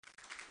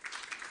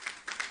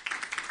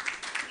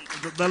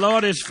The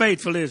Lord is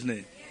faithful, isn't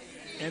he?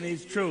 And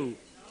he's true.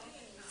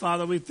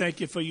 Father, we thank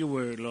you for your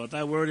word, Lord.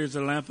 Thy word is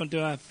a lamp unto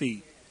our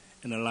feet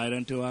and a light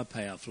unto our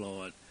path,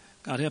 Lord.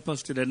 God, help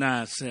us to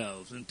deny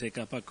ourselves and take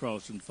up our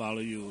cross and follow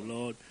you,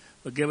 Lord.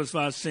 Forgive us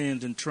for our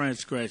sins and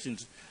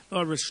transgressions.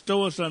 Lord,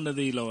 restore us unto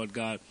thee, Lord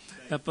God.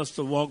 Help us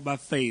to walk by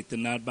faith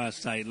and not by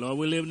sight. Lord,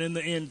 we're living in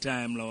the end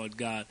time, Lord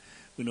God.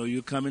 We know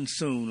you're coming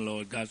soon,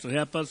 Lord God. So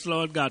help us,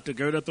 Lord God, to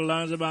gird up the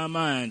loins of our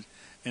minds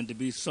and to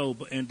be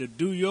sober and to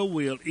do your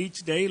will each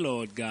day,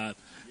 Lord God.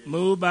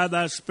 Move by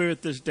thy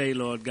Spirit this day,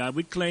 Lord God.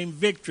 We claim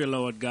victory,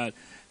 Lord God.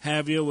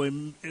 Have your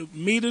way.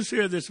 Meet us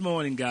here this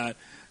morning, God.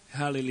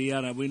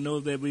 Hallelujah. We know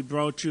that we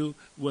brought you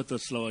with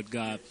us, Lord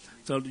God,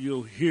 so that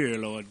you're here,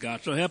 Lord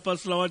God. So help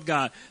us, Lord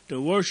God,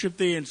 to worship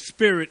thee in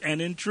spirit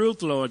and in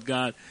truth, Lord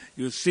God.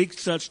 You seek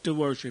such to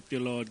worship you,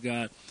 Lord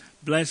God.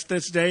 Bless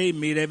this day,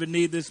 meet every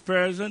need this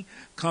present,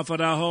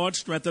 comfort our hearts,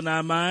 strengthen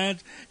our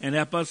minds, and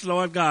help us,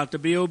 Lord God, to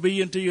be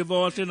obedient to your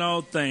voice in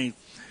all things.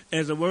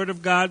 As the word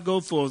of God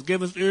go forth,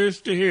 give us ears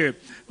to hear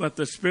what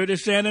the Spirit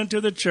is saying unto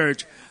the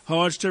church,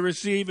 hearts to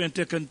receive and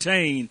to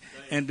contain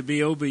and to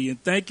be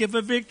obedient. Thank you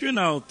for victory in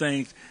all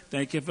things.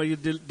 Thank you for your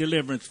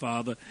deliverance,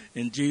 Father.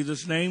 In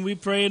Jesus' name we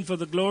pray, and for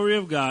the glory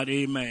of God,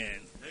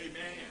 amen.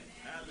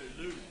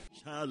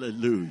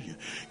 Hallelujah.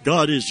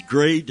 God is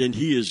great and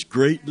he is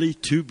greatly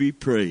to be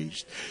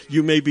praised.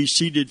 You may be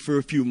seated for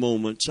a few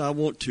moments. I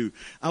want to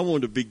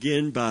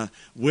begin by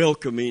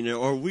welcoming.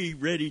 Are we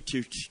ready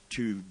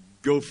to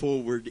go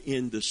forward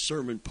in the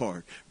sermon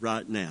part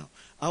right now?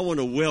 I want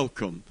to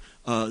welcome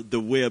the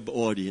web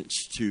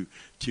audience to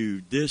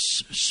this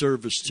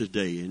service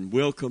today and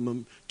welcome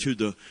them to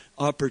the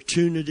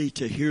opportunity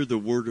to hear the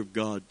Word of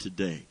God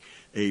today.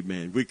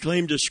 Amen. We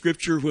claimed a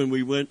scripture when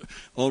we went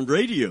on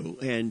radio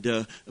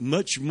and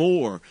much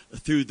more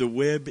through the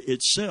web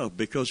itself,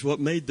 because what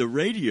made the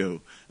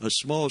radio, a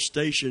small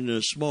station in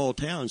a small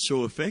town,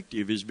 so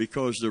effective is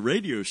because the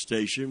radio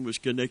station was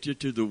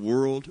connected to the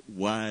World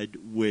Wide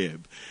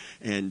Web.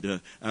 And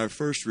our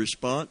first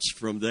response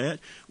from that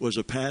was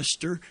a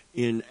pastor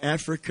in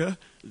Africa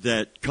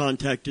that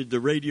contacted the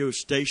radio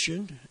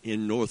station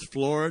in North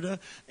Florida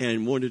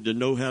and wanted to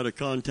know how to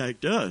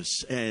contact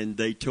us. And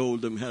they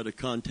told them how to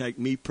contact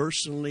me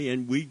personally,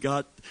 and we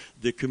got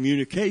the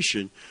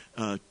communication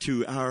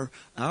to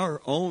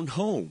our own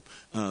home.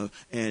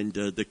 And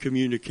the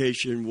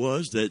communication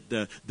was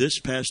that this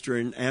pastor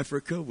in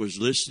Africa was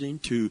listening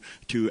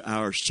to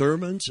our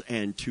sermons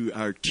and to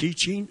our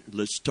teaching.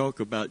 Let's talk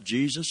about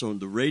Jesus on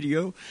the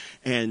radio,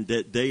 and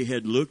that they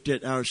had looked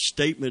at our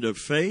statement of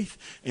faith,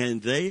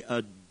 and they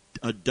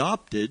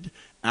adopted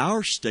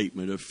our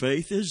statement of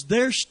faith as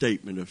their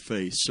statement of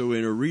faith. So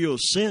in a real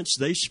sense,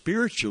 they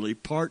spiritually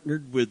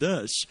partnered with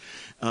us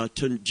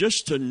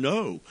to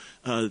know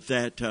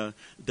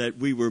that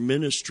we were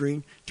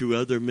ministering to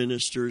other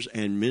ministers,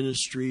 and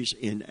ministries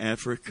in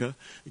Africa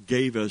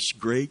gave us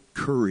great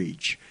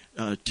courage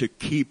to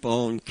keep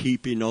on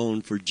keeping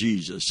on for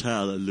Jesus.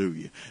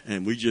 Hallelujah.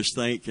 And we just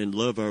thank and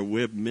love our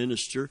web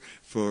minister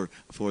for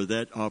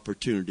that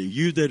opportunity.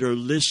 You that are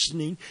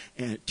listening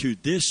to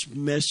this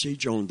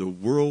message on the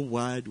World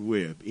Wide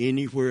Web,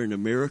 anywhere in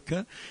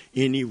America,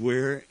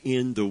 anywhere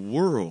in the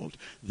world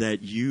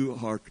that you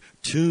are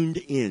tuned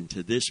in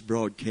to this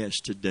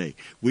broadcast today,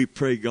 we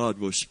pray God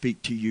will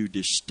speak to you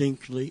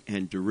distinctly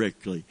and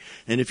directly.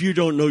 And if you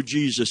don't know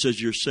Jesus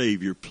as your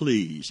Savior,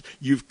 please,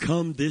 you've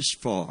come this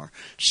far.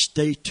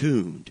 Stay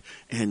tuned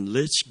and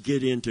let's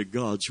get into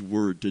God's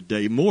Word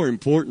today. More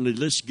importantly,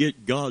 let's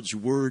get God's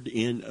Word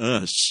in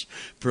us.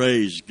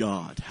 Praise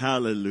God.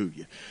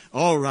 Hallelujah.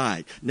 All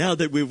right. Now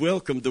that we've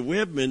welcomed the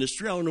web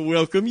ministry, I want to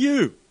welcome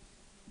you.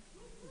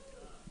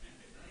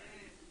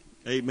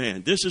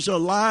 Amen. This is a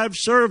live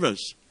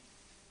service.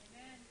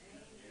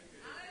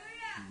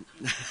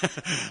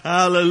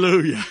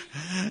 Hallelujah.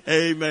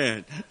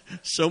 Amen.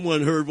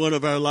 Someone heard one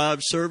of our live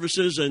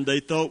services and they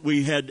thought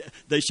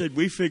they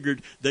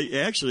figured they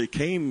actually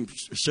came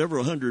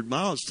several hundred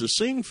miles to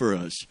sing for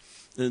us.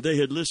 And they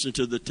had listened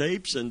to the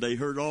tapes and they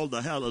heard all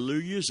the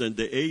hallelujahs and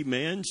the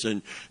amens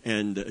and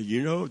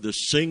the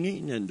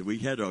singing, and we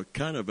had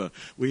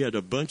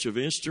a bunch of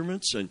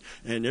instruments and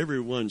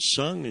everyone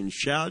sung and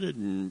shouted,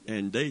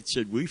 and they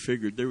said we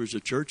figured there was a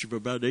church of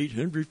about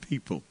 800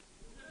 people.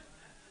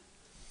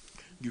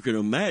 You can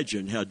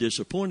imagine how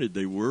disappointed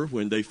they were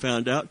when they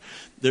found out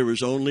there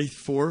was only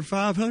 400 or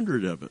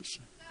 500 of us.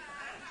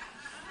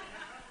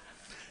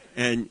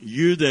 And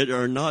you that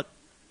are not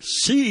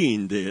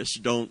seeing this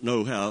don't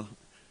know how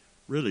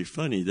really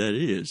funny that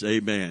is.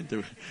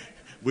 Amen.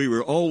 We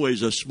were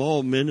always a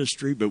small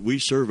ministry, but we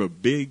serve a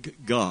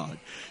big God.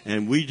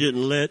 And we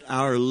didn't let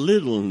our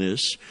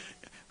littleness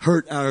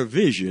hurt our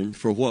vision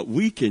for what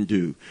we can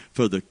do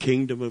for the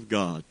kingdom of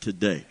God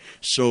today.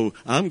 So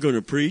I'm going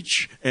to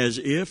preach as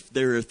if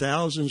there are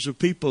thousands of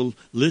people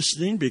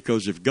listening,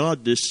 because if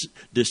God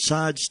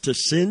decides to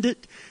send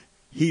it,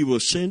 He will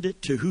send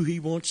it to who He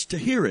wants to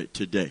hear it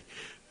today.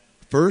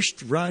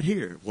 First, right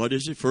here. What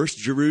is it? First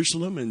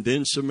Jerusalem, and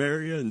then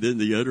Samaria, and then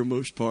the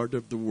uttermost part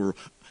of the world.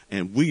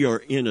 And we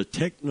are in a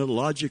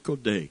technological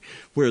day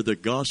where the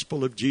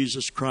gospel of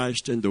Jesus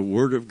Christ and the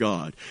Word of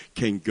God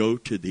can go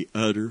to the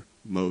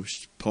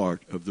uttermost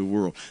part of the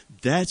world.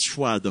 That's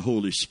why the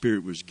Holy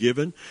Spirit was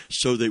given,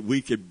 so that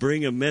we could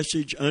bring a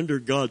message under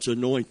God's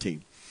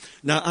anointing.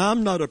 Now,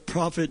 I'm not a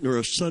prophet nor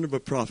a son of a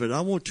prophet. I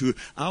want to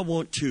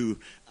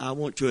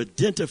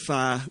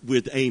identify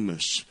with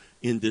Amos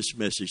in this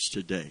message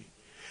today.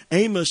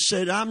 Amos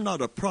said, I'm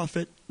not a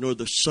prophet nor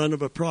the son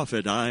of a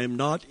prophet. I am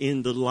not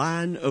in the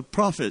line of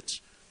prophets.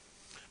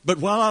 But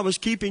while I was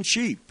keeping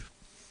sheep,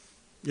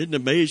 isn't it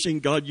amazing?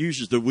 God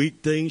uses the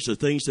weak things, the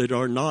things that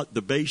are not,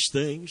 the base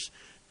things,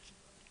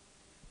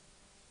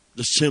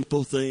 the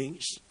simple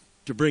things,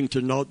 to bring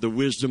to naught the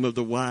wisdom of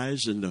the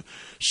wise and the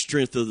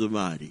strength of the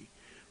mighty.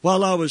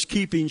 While I was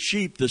keeping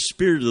sheep, the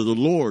Spirit of the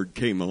Lord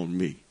came on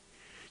me.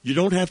 You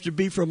don't have to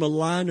be from a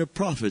line of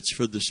prophets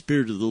for the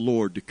Spirit of the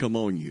Lord to come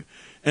on you,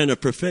 and a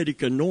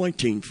prophetic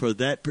anointing for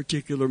that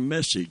particular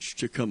message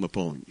to come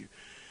upon you.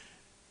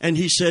 And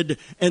he said,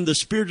 and the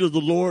Spirit of the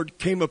Lord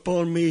came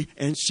upon me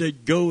and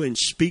said, go and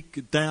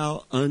speak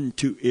thou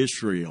unto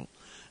Israel.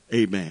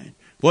 Amen.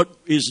 What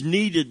is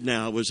needed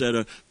now was at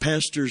a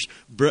pastor's,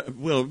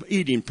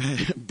 eating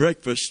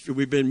breakfast.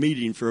 We've been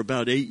meeting for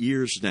about 8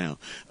 years now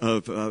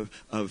of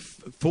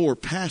 4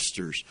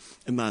 pastors,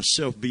 and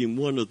myself being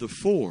one of the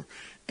 4.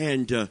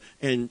 And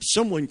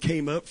someone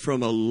came up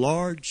from a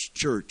large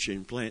church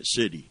in Plant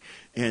City,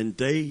 and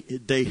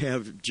they've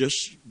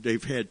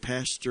had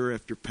pastor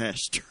after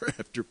pastor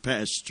after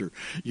pastor.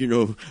 You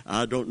know,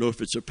 I don't know if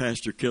it's a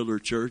pastor killer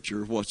church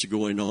or what's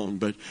going on,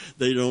 but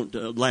they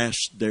don't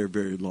last there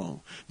very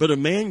long. But a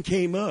man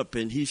came up,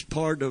 and he's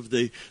part of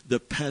the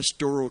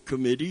pastoral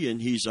committee,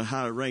 and he's a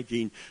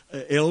high-ranking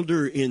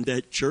elder in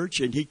that church.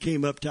 And he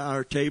came up to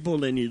our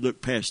table, and he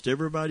looked past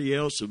everybody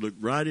else and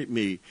looked right at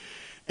me,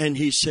 and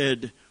he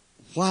said,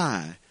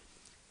 Why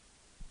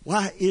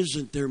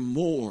isn't there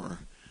more?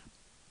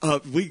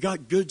 We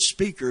got good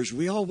speakers.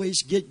 We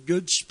always get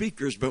good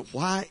speakers, but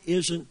why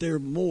isn't there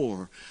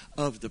more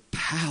of the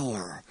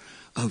power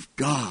of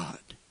God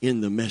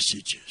in the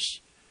messages?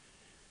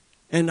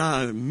 And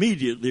I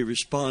immediately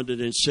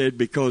responded and said,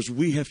 because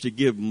we have to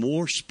give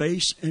more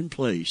space and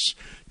place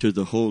to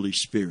the Holy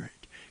Spirit.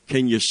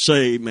 Can you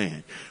say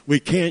amen? We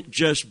can't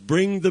just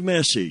bring the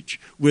message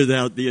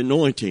without the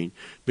anointing,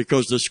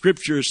 because the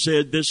Scripture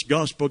said this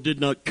gospel did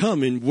not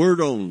come in word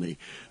only,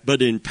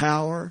 but in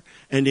power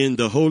and in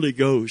the Holy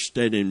Ghost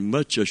and in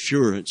much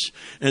assurance.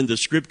 And the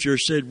Scripture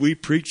said we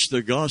preach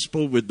the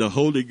gospel with the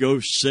Holy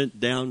Ghost sent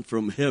down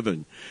from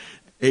heaven.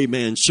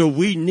 Amen. So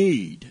we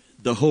need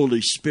the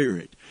Holy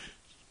Spirit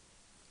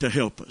to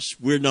help us.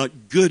 We're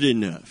not good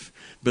enough.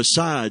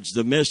 Besides,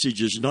 the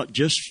message is not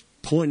just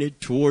pointed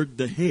toward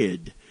the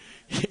head.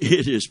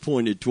 It is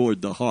pointed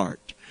toward the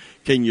heart.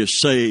 Can you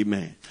say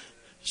amen?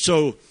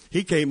 So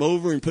he came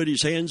over and put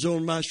his hands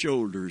on my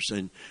shoulders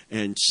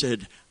and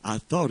said, I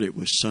thought it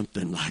was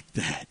something like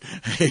that.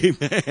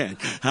 Amen.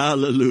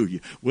 Hallelujah.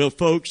 Well,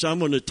 folks, I'm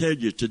going to tell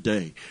you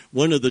today,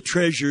 one of the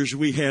treasures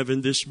we have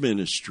in this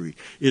ministry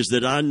is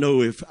that I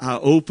know if I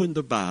open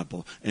the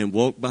Bible and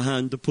walk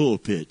behind the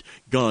pulpit,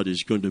 God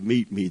is going to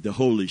meet me. The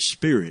Holy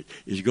Spirit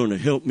is going to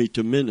help me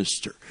to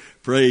minister.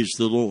 Praise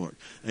the Lord.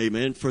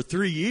 Amen. For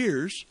 3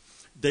 years,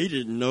 they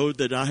didn't know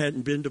that I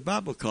hadn't been to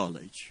Bible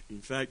college.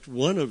 In fact,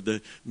 one of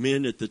the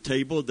men at the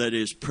table that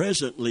is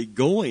presently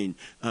going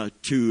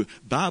to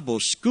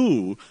Bible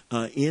school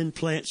in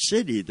Plant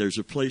City, there's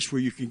a place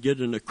where you can get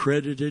an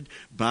accredited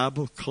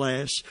Bible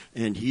class,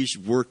 and he's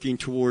working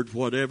toward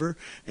whatever.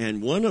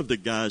 And one of the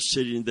guys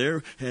sitting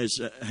there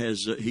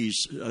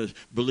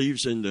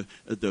believes in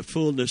the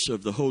fullness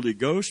of the Holy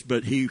Ghost,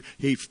 but he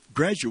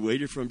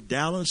graduated from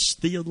Dallas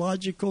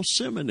Theological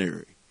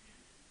Seminary.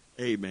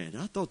 Amen.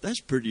 I thought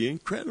that's pretty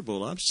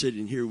incredible. I'm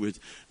sitting here with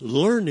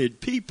learned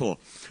people.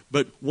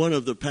 But one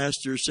of the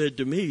pastors said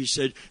to me,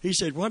 he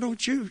said, why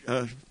don't you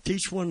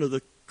teach one of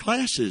the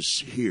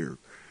classes here?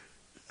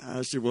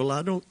 I said, well,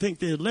 I don't think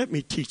they'd let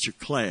me teach a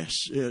class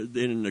in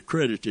an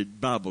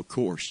accredited Bible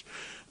course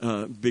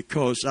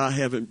because I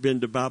haven't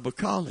been to Bible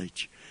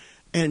college.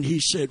 And he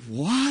said,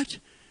 what?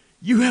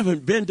 You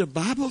haven't been to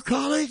Bible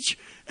college?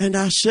 And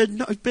I said,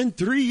 no, it's been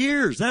 3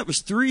 years. That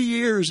was 3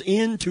 years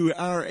into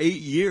our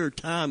 8-year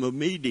time of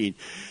meeting.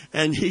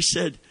 And he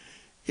said,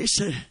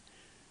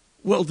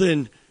 well,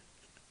 then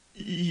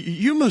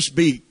you must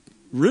be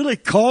really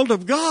called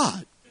of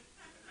God.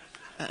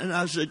 And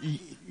I said,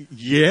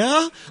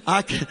 yeah,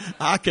 I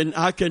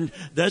can,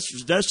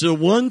 that's the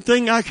one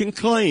thing I can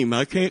claim.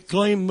 I can't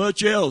claim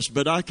much else,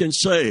 but I can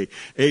say,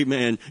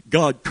 amen,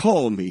 God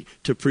called me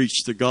to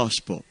preach the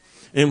gospel.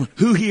 And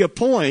who he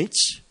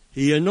appoints,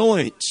 he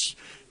anoints.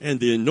 And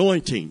the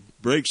anointing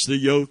breaks the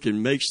yoke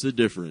and makes the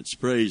difference.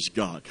 Praise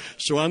God.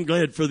 So I'm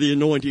glad for the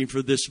anointing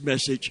for this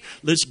message.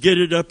 Let's get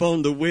it up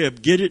on the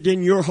web. Get it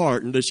in your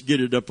heart, and let's get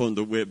it up on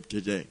the web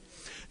today.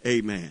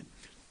 Amen.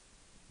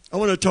 I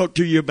want to talk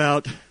to you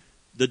about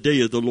the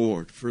day of the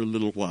Lord for a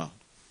little while.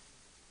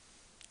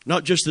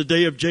 Not just the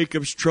day of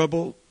Jacob's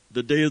trouble,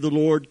 the day of the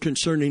Lord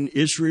concerning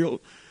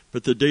Israel,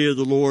 but the day of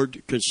the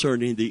Lord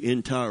concerning the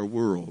entire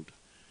world.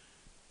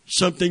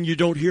 Something you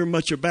don't hear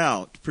much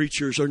about.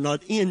 Preachers are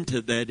not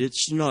into that.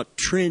 It's not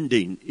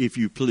trending, if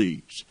you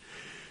please.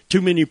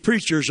 Too many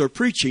preachers are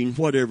preaching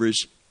whatever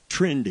is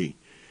trending.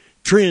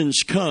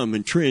 Trends come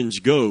and trends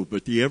go,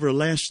 but the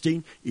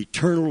everlasting,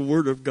 eternal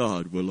Word of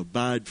God will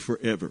abide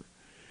forever.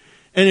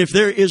 And if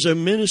there is a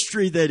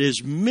ministry that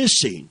is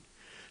missing,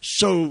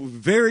 so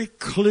very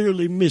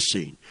clearly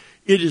missing,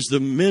 it is the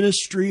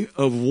ministry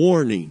of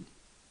warning.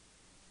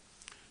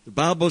 The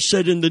Bible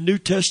said in the New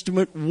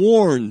Testament,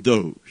 warn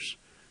those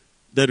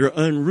that are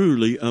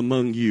unruly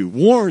among you.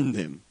 Warn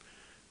them.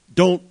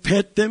 Don't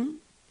pet them.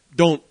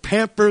 Don't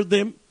pamper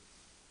them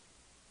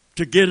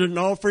to get an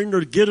offering or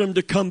to get them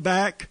to come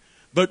back,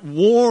 but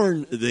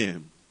warn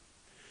them.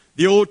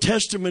 The Old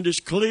Testament is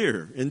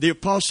clear, and the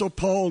Apostle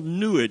Paul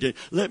knew it. And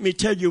let me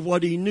tell you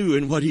what he knew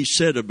and what he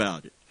said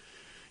about it.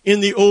 In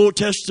the Old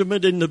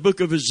Testament, in the book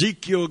of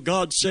Ezekiel,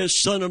 God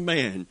says, Son of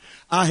man,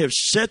 I have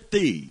set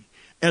thee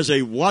as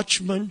a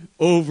watchman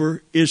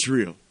over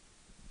Israel.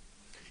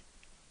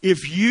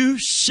 If you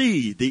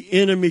see the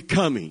enemy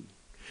coming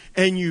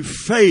and you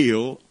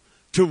fail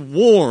to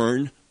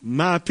warn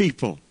my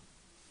people,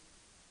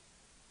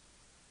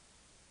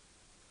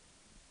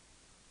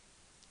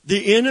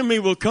 the enemy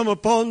will come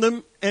upon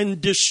them and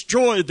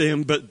destroy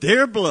them, but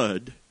their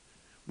blood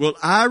will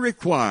I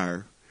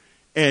require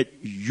at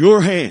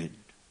your hand.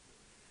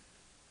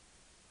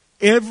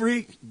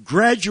 Every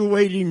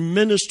graduating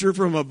minister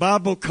from a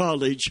Bible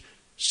college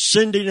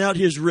sending out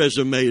his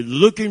resume,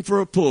 looking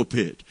for a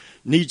pulpit,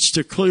 needs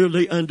to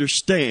clearly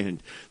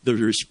understand the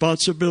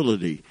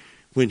responsibility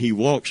when he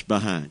walks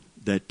behind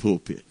that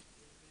pulpit.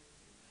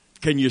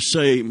 Can you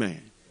say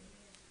amen?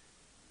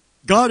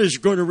 God is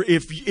going to,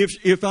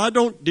 if I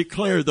don't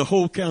declare the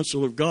whole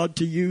counsel of God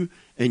to you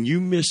and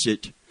you miss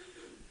it,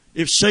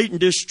 if Satan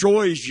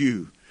destroys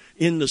you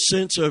in the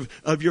sense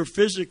of your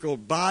physical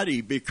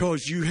body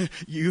because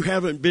you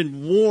haven't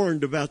been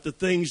warned about the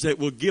things that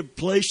will give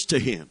place to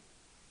him,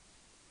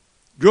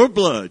 your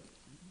blood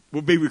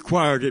will be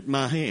required at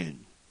my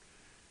hand.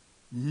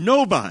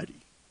 Nobody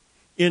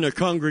in a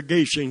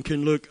congregation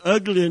can look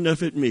ugly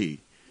enough at me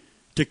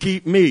to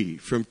keep me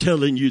from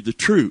telling you the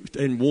truth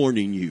and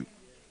warning you.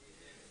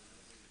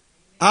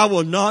 I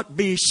will not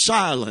be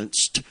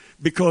silenced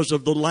because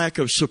of the lack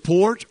of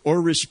support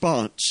or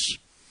response.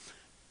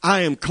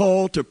 I am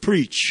called to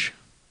preach.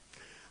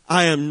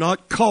 I am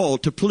not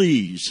called to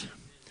please.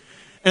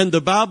 And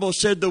the Bible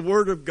said the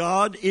Word of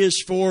God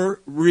is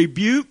for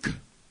rebuke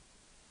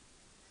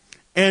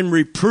and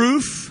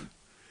reproof.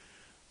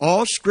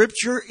 All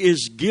Scripture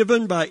is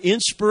given by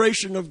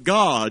inspiration of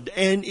God,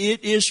 and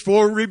it is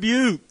for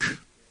rebuke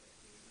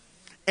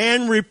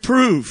and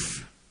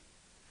reproof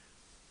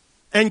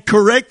and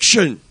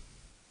correction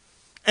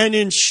and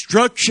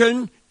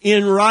instruction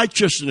in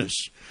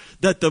righteousness,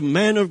 that the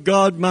man of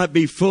God might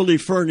be fully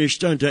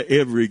furnished unto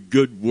every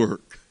good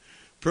work.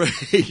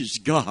 Praise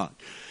God.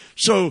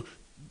 So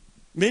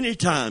many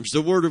times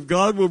the Word of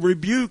God will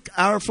rebuke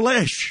our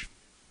flesh.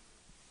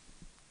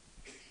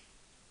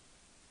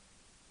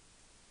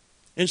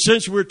 And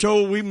since we're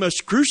told we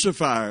must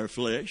crucify our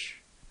flesh,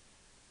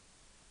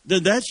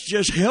 then that's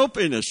just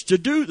helping us to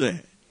do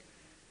that.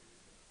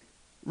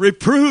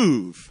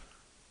 Reprove,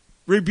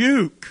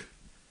 rebuke,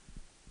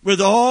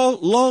 with all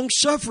long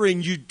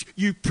suffering.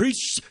 You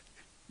preach,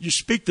 you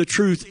speak the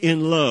truth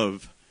in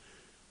love,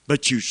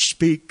 but you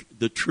speak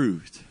the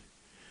truth.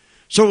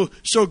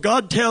 So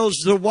God tells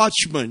the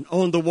watchman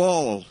on the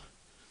wall,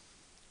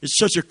 it's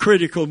such a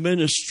critical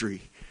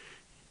ministry.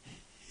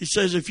 He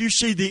says, if you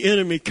see the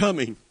enemy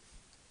coming,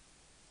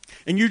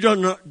 and you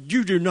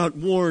do not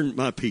warn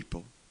my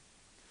people,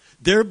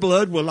 their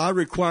blood will I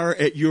require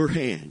at your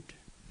hand.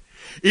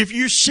 If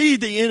you see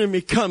the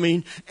enemy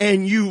coming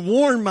and you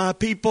warn my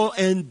people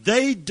and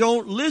they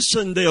don't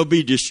listen, they'll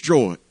be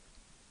destroyed.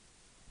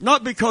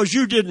 Not because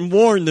you didn't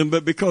warn them,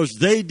 but because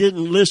they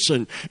didn't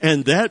listen.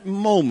 And that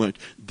moment,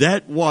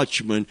 that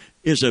watchman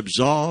is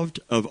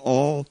absolved of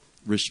all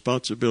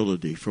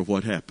responsibility for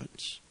what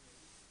happens.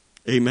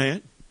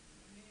 Amen?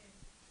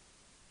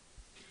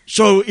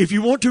 So if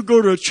you want to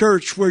go to a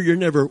church where you're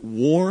never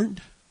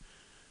warned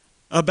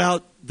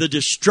about the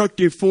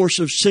destructive force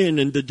of sin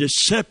and the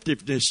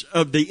deceptiveness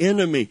of the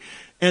enemy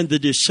and the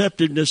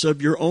deceptiveness of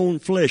your own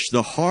flesh,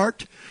 the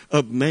heart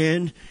of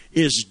man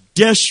is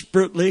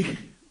desperately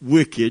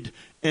wicked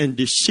and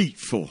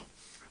deceitful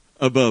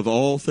above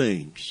all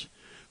things.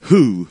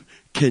 Who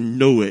can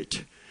know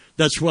it?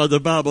 That's why the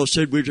Bible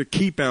said we're to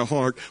keep our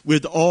heart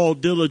with all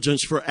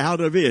diligence, for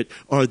out of it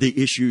are the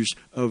issues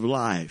of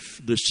life.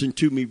 Listen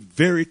to me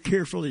very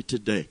carefully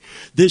today.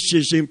 This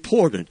is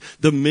important.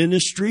 The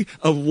ministry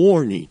of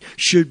warning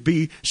should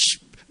be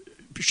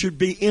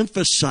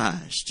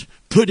emphasized,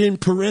 put in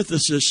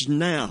parenthesis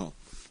now,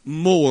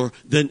 more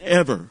than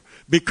ever.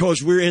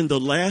 because we're in the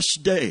last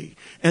day.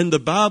 And the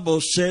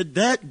Bible said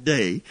that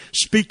day,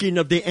 speaking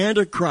of the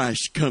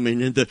Antichrist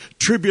coming and the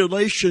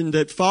tribulation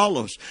that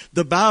follows,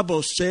 the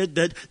Bible said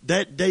that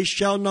that day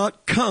shall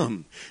not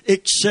come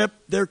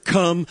except there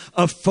come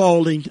a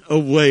falling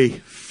away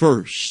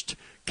first.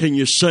 Can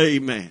you say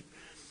amen?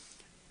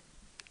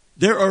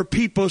 There are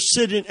people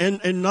sitting,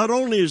 and not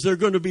only is there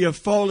going to be a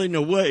falling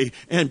away,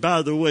 and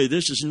by the way,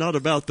 this is not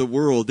about the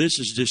world. This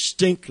is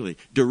distinctly,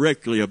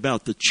 directly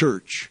about the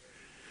church.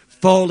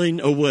 Falling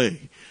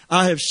away.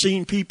 I have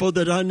seen people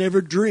that I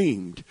never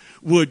dreamed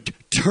would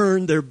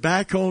turn their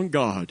back on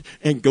God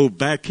and go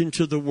back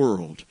into the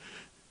world.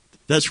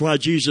 That's why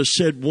Jesus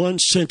said one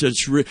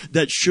sentence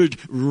that should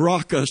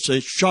rock us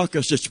and shock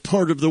us. It's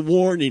part of the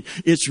warning.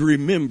 It's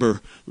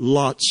remember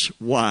Lot's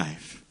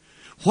wife.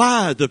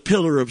 Why the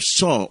pillar of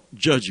salt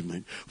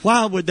judgment?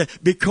 Why would that?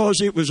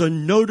 Because it was a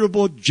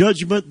notable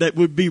judgment that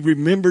would be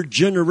remembered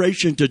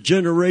generation to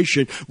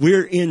generation.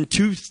 We're in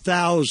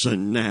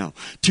 2000 now,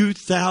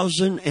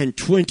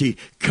 2020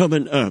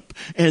 coming up.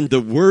 And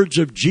the words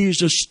of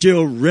Jesus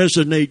still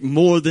resonate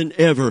more than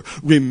ever.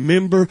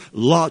 Remember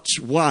Lot's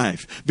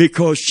wife,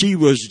 because she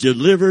was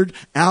delivered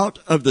out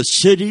of the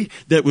city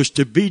that was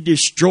to be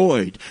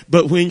destroyed.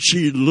 But when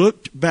she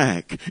looked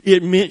back,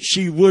 it meant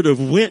she would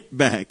have went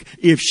back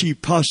if she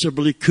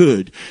possibly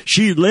could.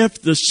 She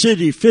left the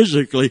city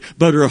physically,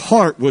 but her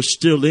heart was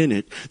still in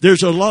it.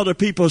 There's a lot of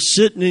people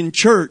sitting in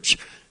church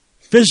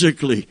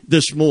physically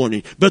this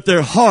morning, but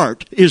their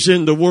heart is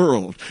in the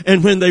world.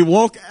 And when they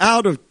walk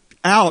out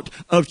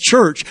of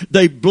church,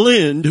 they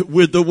blend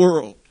with the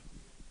world.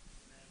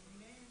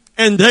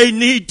 And they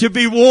need to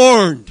be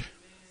warned.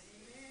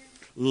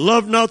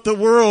 Love not the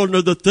world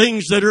nor the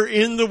things that are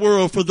in the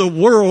world, for the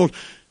world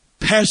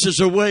passes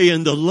away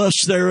and the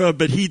lust thereof,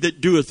 but he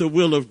that doeth the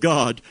will of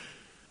God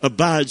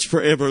abides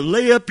forever.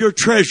 Lay up your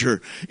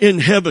treasure in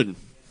heaven,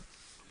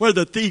 where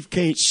the thief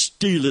can't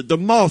steal it, the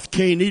moth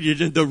can't eat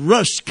it, and the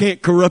rust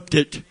can't corrupt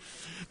it.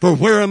 For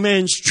where a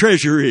man's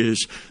treasure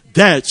is,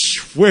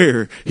 that's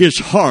where his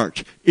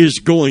heart is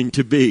going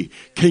to be.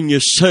 Can you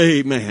say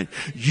amen?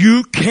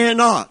 You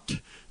cannot.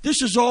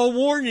 This is all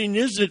warning,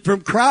 isn't it, from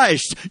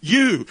Christ?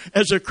 You,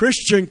 as a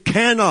Christian,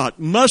 cannot,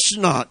 must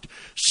not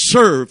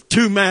serve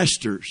two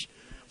masters.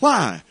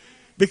 Why?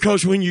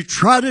 Because when you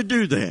try to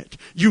do that,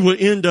 you will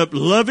end up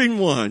loving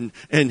one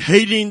and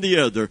hating the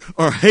other,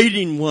 or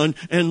hating one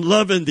and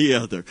loving the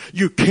other.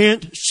 You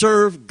can't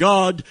serve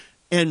God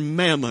and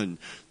mammon.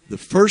 The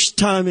first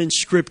time in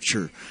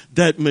Scripture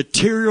that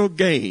material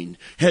gain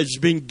has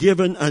been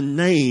given a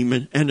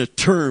name and a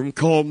term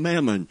called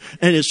mammon.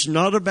 And it's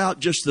not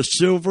about just the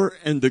silver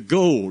and the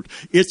gold.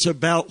 It's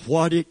about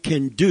what it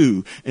can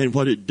do and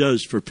what it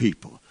does for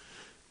people.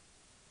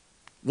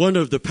 One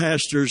of the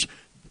pastors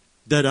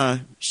that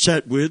I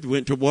sat with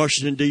went to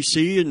Washington,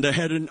 D.C., and they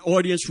had an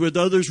audience with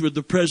others with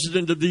the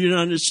President of the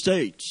United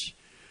States.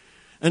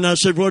 And I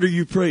said, what are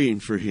you praying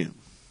for him?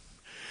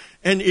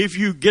 And if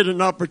you get an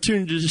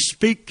opportunity to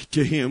speak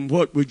to him,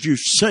 what would you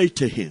say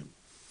to him?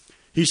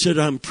 He said,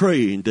 I'm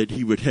praying that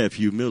he would have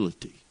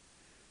humility.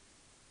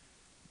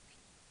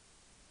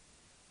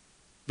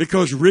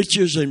 Because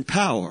riches and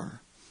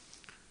power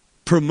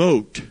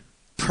promote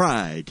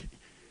pride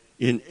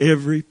in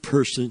every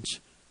person's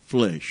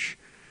flesh.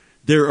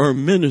 There are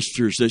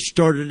ministers that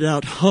started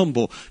out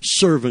humble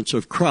servants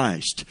of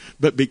Christ,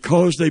 but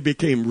because they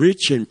became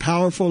rich and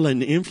powerful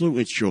and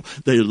influential,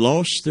 they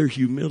lost their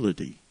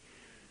humility.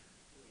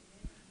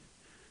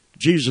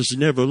 Jesus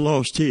never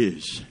lost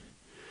his.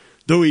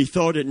 Though he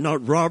thought it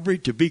not robbery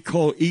to be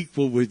called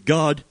equal with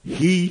God,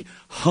 he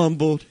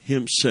humbled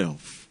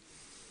himself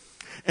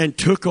and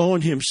took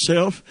on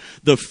himself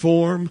the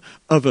form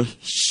of a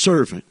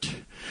servant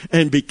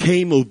and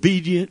became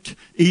obedient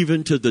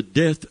even to the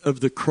death of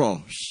the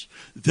cross.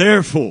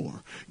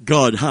 Therefore,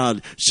 God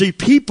highly. See,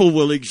 people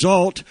will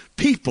exalt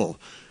people.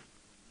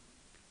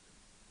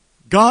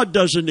 God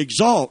doesn't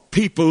exalt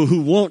people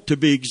who want to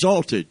be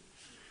exalted.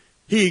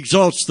 He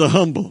exalts the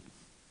humble.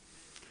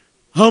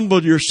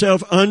 Humble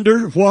yourself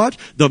under what?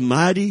 The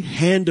mighty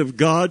hand of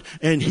God,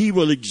 and he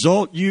will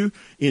exalt you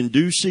in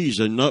due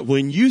season. Not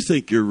when you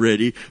think you're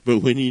ready, but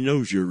when he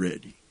knows you're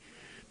ready.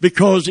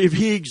 Because if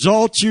he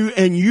exalts you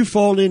and you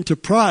fall into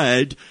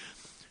pride,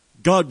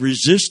 God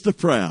resists the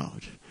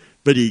proud,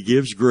 but he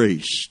gives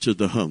grace to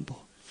the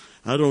humble.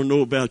 I don't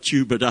know about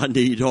you, but I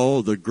need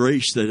all the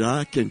grace that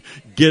I can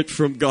get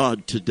from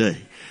God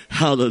today.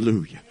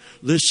 Hallelujah.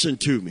 Listen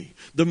to me.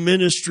 The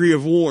ministry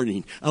of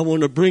warning. I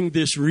want to bring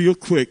this real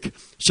quick.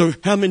 So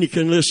how many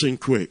can listen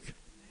quick?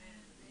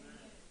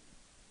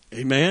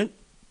 Amen.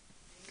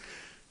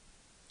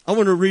 I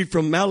want to read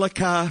from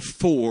Malachi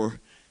 4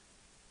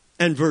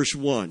 and verse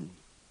 1.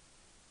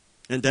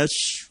 And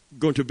that's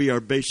going to be our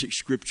basic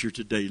scripture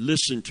today.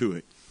 Listen to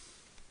it.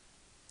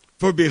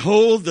 For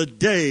behold, the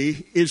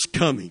day is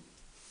coming.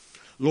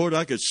 Lord,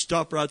 I could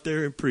stop right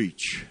there and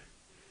preach.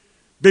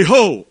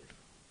 Behold,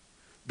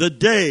 the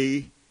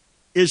day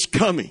is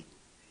coming,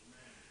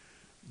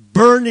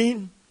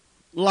 burning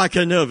like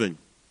an oven,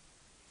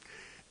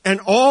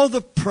 and all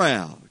the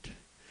proud,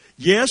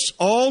 Yes,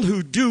 all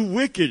who do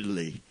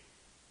wickedly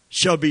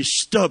shall be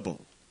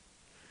stubble,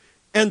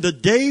 and the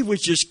day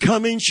which is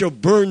coming shall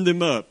burn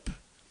them up.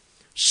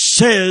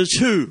 Says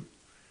who?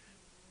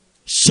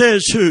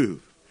 Says who?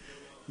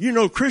 You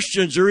know,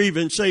 Christians are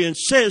even saying,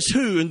 says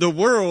who? And the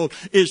world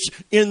is,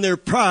 in their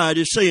pride,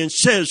 is saying,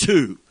 says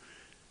who?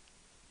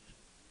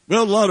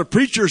 Well, a lot of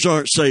preachers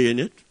aren't saying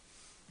it.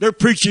 They're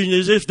preaching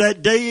as if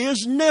that day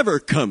is never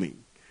coming.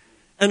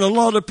 And a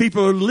lot of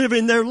people are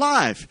living their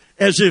life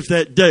as if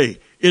that day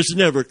is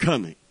never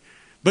coming.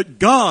 But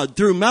God,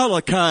 through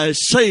Malachi,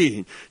 is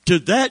saying to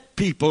that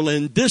people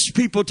and this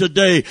people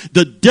today,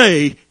 the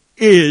day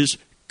is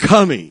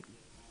coming.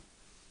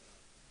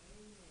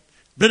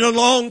 Been a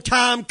long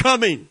time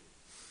coming,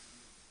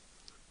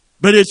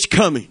 but it's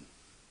coming.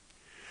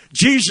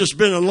 Jesus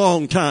been a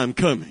long time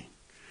coming,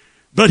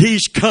 but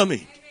he's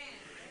coming.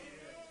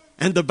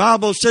 And the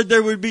Bible said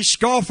there would be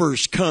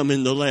scoffers come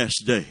in the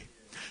last day,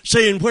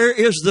 saying, where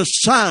is the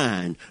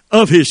sign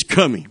of his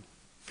coming?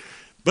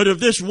 But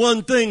of this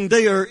one thing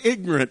they are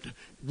ignorant,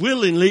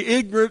 willingly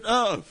ignorant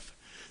of,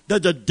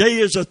 that the day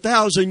is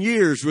 1,000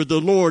 years with the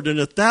Lord, and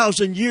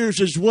 1,000 years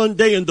is one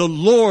day, and the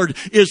Lord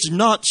is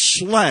not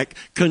slack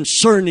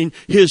concerning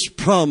his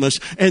promise.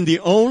 And the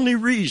only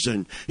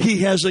reason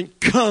he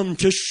hasn't come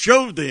to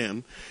show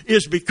them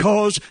is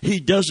because he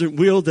doesn't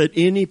will that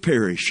any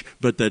perish,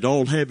 but that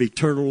all have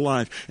eternal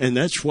life. And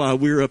that's why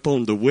we're up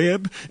on the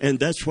web, and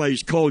that's why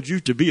he's called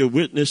you to be a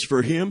witness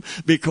for him,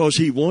 because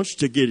he wants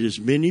to get as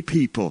many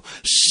people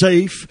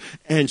safe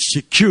and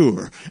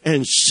secure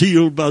and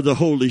sealed by the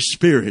Holy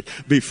Spirit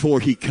before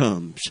he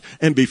comes,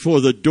 and before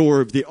the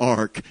door of the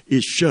ark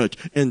is shut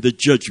and the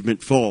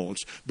judgment falls.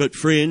 But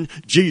friend,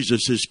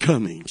 Jesus is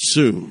coming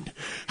soon.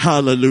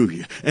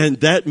 Hallelujah. And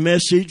that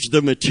message,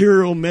 the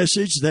material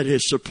message that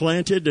has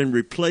supplanted and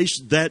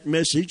replaced that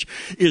message,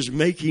 is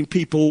making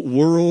people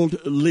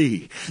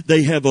worldly.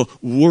 They have a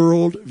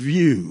world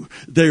view.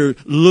 They're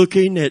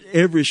looking at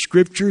every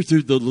scripture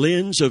through the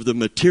lens of the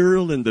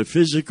material and the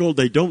physical.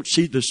 They don't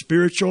see the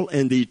spiritual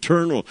and the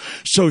eternal.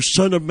 So,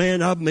 son of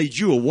man, I've made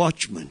you a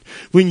watchman.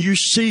 When you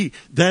see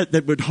that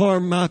would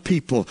harm my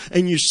people,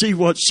 and you see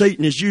what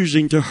Satan is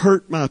using to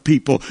hurt my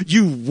people,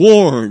 you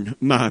warn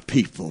my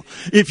people.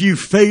 If you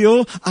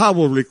fail, I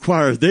will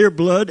require their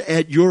blood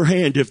at your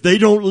hand. If they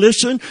don't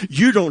listen,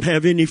 you don't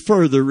have any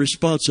further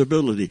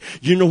responsibility.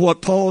 You know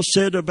what Paul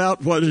said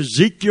about what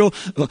Ezekiel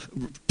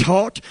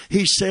taught?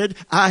 He said,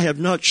 I have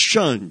not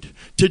shunned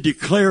to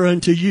declare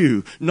unto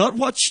you not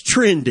what's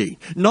trending,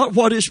 not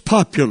what is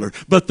popular,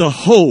 but the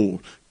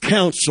whole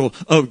counsel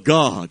of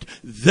God.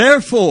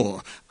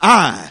 Therefore,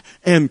 I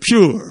am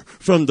pure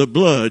from the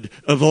blood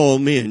of all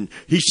men.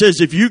 He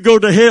says, if you go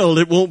to hell,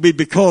 it won't be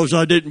because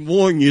I didn't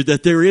warn you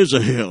that there is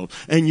a hell,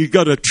 and you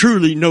got to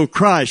truly know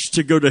Christ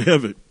to go to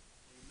heaven.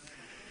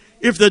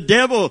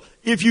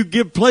 If you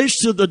give place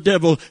to the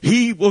devil,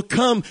 he will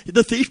come.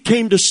 The thief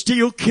came to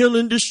steal, kill,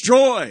 and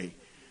destroy.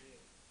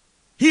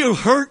 He'll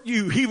hurt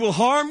you. He will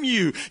harm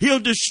you. He'll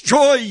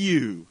destroy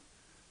you.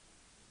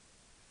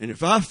 And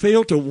if I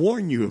fail to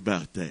warn you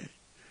about that,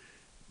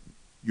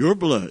 your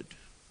blood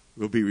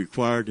will be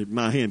required at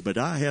my hand. But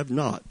I have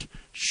not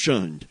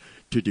shunned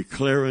to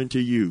declare unto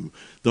you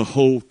the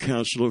whole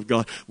counsel of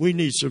God. We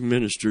need some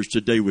ministers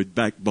today with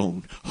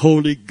backbone,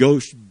 Holy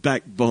Ghost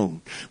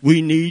backbone.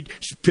 We need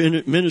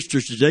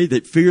ministers today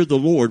that fear the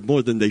Lord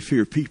more than they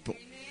fear people.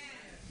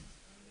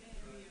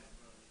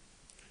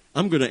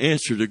 I'm going to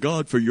answer to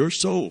God for your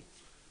soul.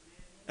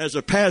 As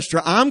a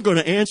pastor, I'm going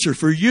to answer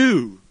for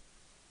you.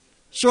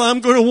 So I'm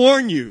going to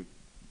warn you.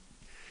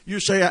 You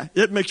say,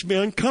 that makes me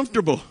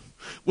uncomfortable.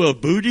 Well,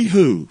 booty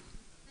who?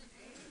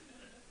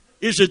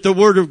 Is it the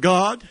Word of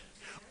God?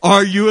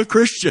 Are you a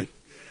Christian?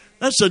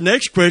 That's the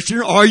next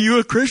question. Are you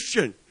a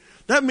Christian?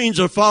 That means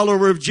a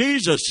follower of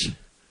Jesus.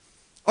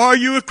 Are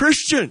you a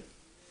Christian?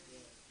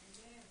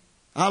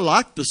 I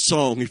like the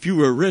song, if you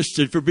were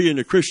arrested for being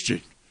a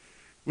Christian,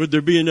 would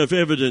there be enough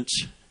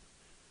evidence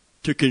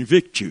to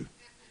convict you?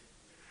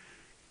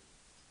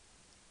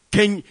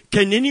 Can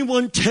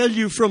anyone tell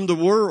you from the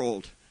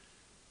world,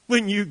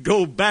 when you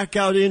go back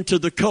out into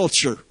the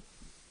culture,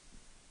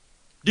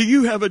 do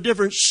you have a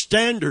different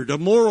standard, a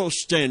moral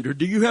standard?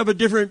 Do you have a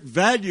different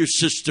value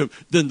system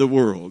than the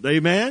world?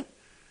 Amen?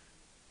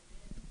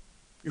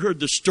 You heard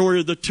the story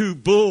of the two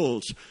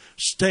bulls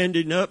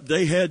standing up.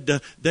 They had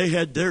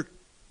their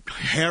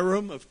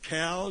harem of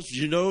cows.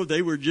 You know,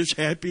 they were just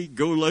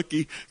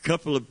happy-go-lucky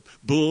couple of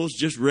bulls,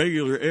 just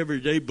regular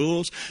everyday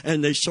bulls.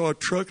 And they saw a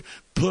truck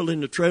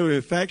pulling a trailer.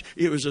 In fact,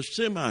 it was a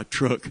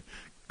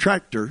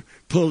tractor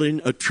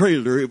pulling a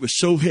trailer. It was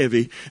so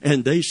heavy.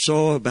 And they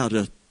saw about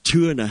a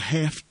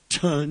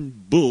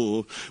 2.5-ton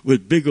bull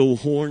with big old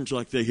horns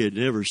like they had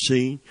never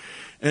seen.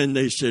 And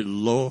they said,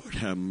 Lord,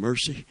 have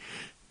mercy.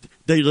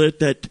 They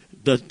let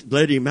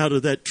him out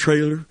of that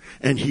trailer,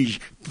 and he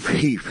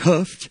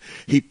huffed,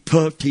 he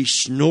puffed, he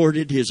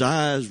snorted. His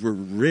eyes were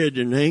red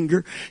in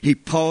anger. He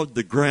pawed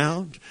the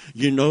ground,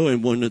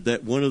 and one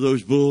of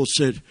those bulls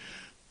said,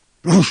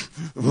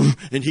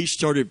 and he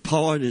started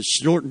pawing and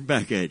snorting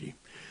back at him.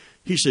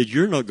 He said,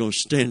 you're not going to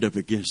stand up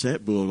against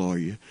that bull, are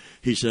you?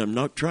 He said, I'm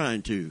not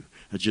trying to.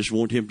 I just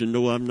want him to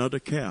know I'm not a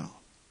cow.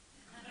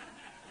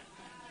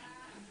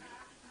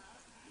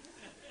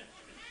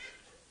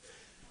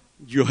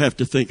 You'll have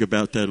to think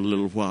about that a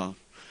little while.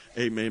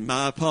 Amen.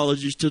 My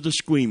apologies to the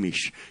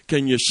squeamish.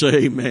 Can you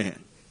say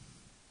amen?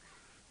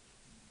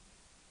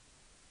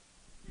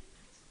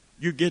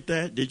 You get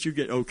that? Did you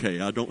get?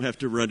 Okay, I don't have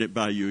to run it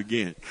by you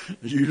again.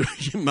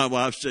 My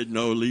wife said,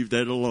 no, leave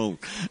that alone.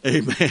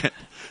 Amen.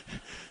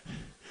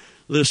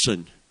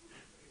 Listen,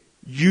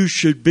 you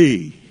should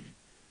be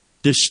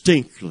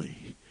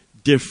distinctly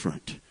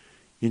different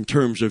in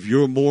terms of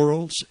your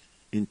morals,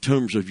 in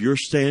terms of your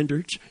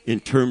standards, in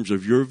terms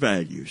of your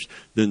values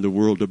than the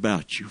world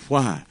about you.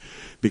 Why?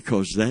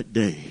 Because that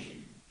day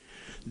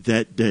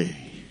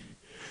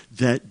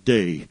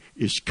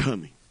is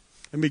coming.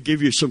 Let me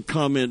give you some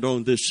comment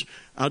on this.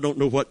 I don't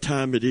know what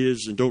time it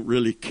is and don't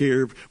really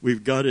care.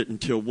 We've got it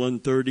until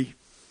 1:30.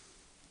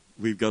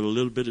 We've got a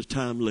little bit of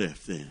time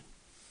left then.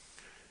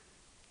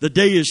 The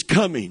day is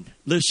coming.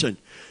 Listen,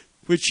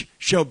 which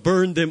shall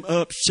burn them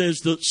up, says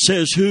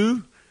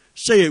who?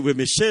 Say it with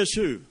me. Says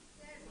who?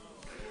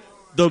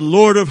 The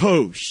Lord of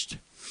hosts,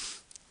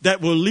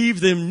 that will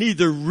leave them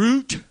neither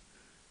root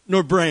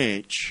nor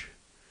branch.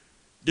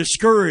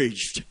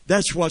 Discouraged.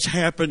 That's what's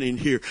happening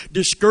here.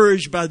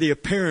 Discouraged by the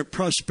apparent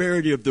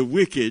prosperity of the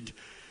wicked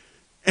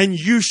and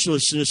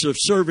uselessness of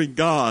serving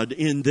God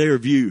in their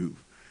view.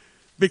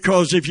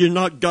 Because if you've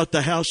not got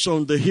the house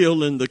on the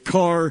hill and the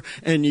car,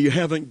 and you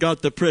haven't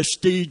got the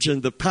prestige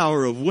and the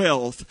power of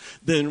wealth,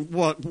 then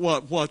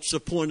what's the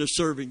point of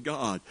serving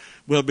God?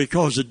 Well,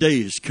 because the day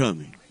is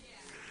coming.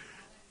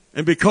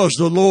 And because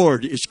the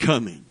Lord is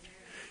coming.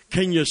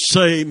 Can you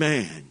say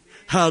amen?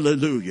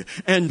 Hallelujah.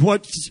 And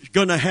what's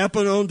going to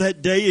happen on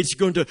that day?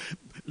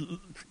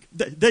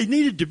 They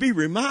needed to be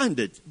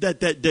reminded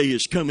that that day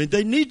is coming.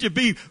 They need to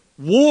be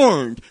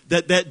warned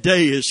that that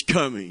day is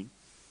coming.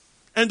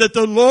 And that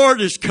the Lord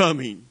is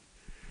coming.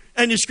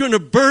 And it's going to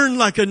burn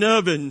like an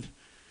oven.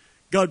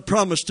 God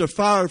promised a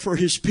fire for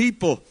His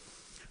people.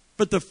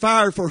 But the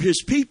fire for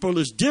His people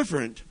is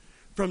different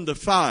from the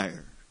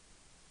fire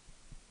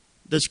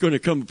that's going to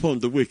come upon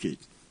the wicked.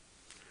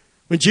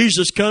 When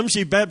Jesus comes,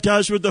 He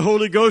baptized with the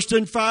Holy Ghost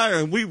and fire,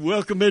 and we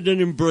welcome it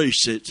and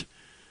embrace it.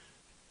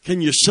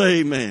 Can you say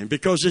amen?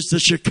 Because it's the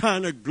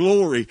Shekinah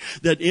glory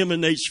that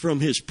emanates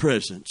from His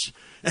presence,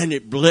 and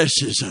it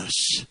blesses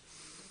us.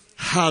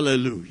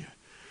 Hallelujah.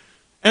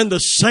 And the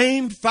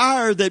same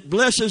fire that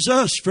blesses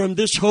us from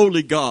this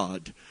holy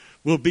God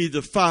will be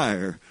the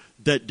fire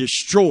that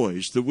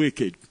destroys the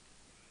wicked.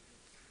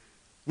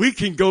 We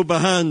can go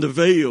behind the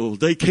veil.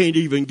 They can't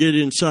even get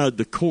inside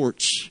the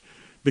courts.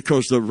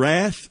 Because the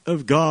wrath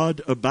of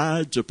God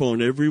abides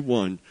upon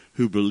everyone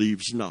who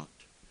believes not.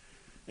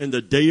 And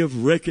the day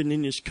of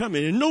reckoning is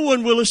coming, and no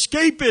one will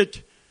escape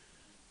it.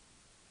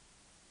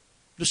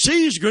 The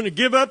sea is going to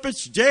give up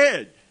its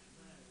dead.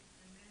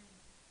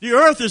 The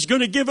earth is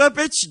going to give up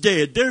its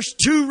dead. There's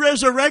 2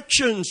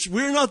 resurrections.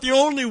 We're not the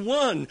only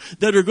one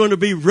that are going to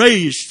be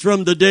raised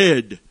from the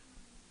dead.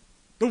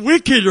 The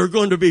wicked are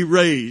going to be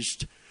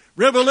raised.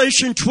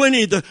 Revelation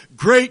 20, the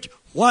great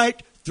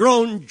white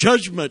throne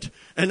judgment.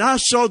 And I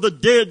saw the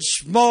dead,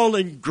 small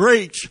and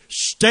great,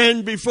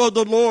 stand before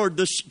the Lord.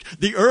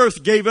 The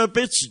earth gave up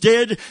its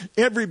dead.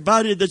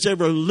 Everybody that's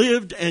ever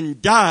lived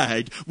and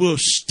died will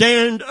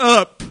stand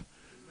up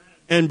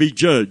and be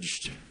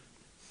judged.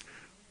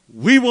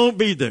 We won't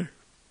be there.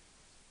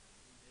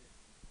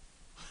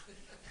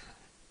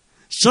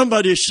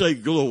 Somebody say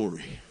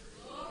glory.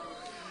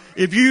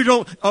 If you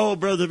don't, oh,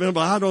 Brother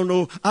Vimble, I don't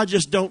know. I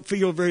just don't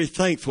feel very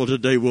thankful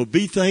today. Well,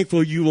 be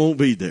thankful you won't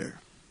be there.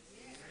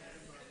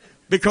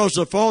 Because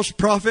the false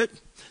prophet,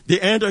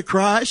 the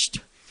Antichrist,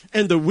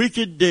 and the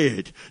wicked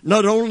dead.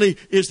 Not only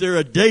is there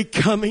a day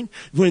coming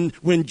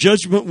when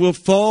judgment will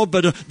fall,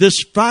 but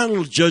this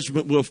final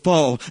judgment will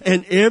fall.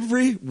 And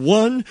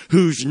everyone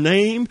whose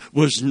name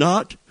was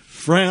not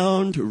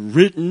found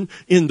written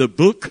in the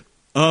book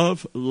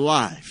of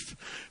life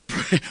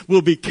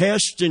will be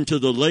cast into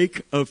the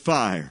lake of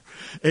fire.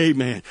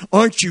 Amen.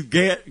 Aren't you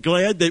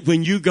glad that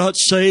when you got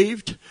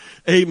saved,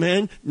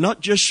 amen, not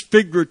just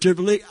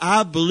figuratively,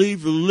 I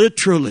believe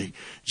literally,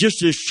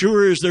 just as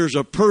sure as there's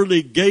a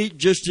pearly gate,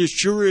 just as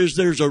sure as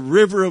there's a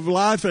river of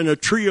life and a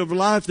tree of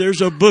life,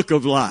 there's a book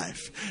of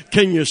life.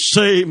 Can you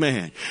say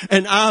amen?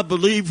 And I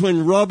believe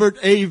when Robert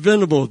A.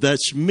 Venable,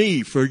 that's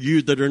me for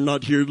you that are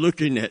not here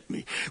looking at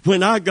me,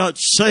 when I got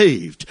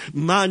saved,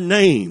 my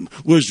name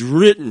was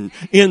written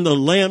in the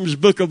Lamb's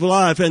book of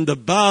life. And the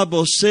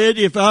Bible said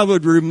if I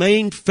would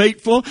remain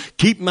faithful,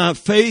 keep my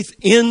faith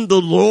in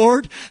the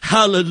Lord,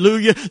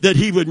 hallelujah, that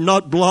He would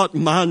not blot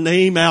my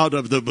name out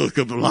of the book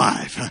of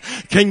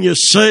life. Can you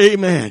say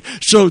amen?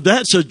 So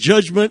that's a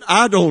judgment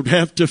I don't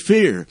have to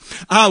fear.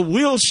 I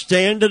will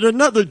stand at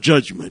another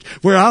judgment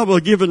where I will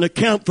give an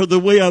account for the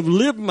way I've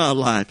lived my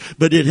life,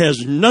 but it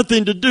has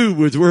nothing to do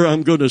with where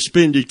I'm going to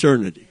spend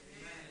eternity.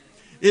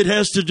 It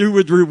has to do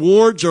with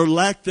rewards or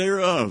lack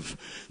thereof.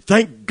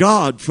 Thank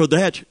God for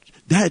that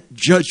that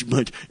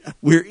judgment,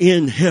 we're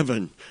in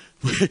heaven.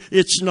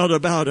 It's not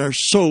about our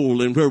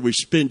soul and where we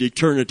spend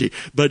eternity.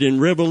 But in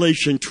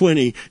Revelation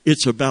 20,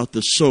 it's about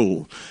the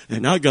soul.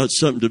 And I got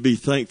something to be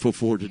thankful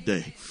for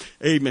today.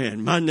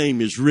 Amen. My name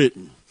is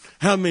written.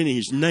 How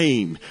many's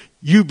name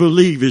you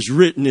believe is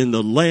written in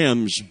the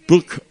Lamb's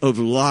book of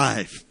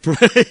life?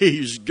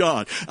 Praise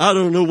God. I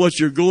don't know what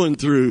you're going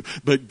through,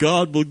 but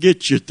God will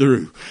get you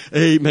through.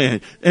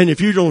 Amen. And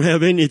if you don't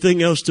have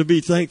anything else to be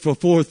thankful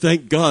for,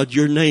 thank God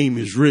your name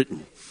is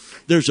written.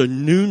 There's a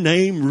new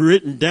name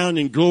written down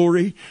in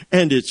glory,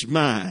 and it's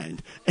mine.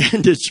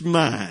 And it's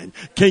mine.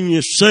 Can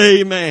you say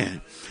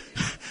amen?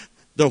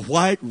 The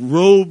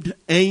white-robed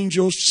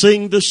angels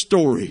sing the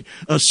story.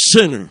 A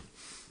sinner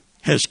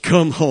has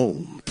come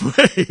home.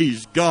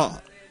 Praise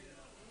God.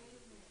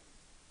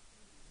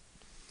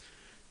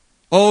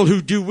 All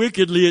who do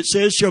wickedly, it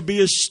says, shall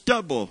be as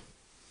stubble.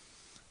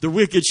 The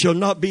wicked shall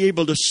not be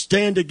able to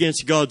stand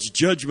against God's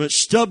judgment.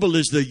 Stubble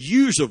is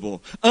the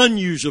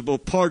unusable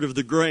part of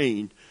the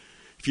grain.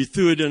 If you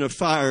threw it in a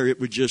fire, it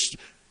would just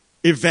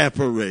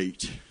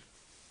evaporate.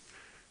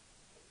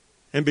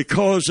 And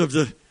because of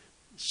the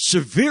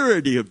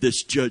severity of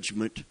this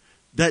judgment,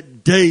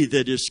 that day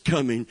that is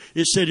coming,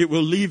 it said it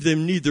will leave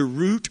them neither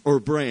root or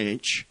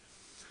branch.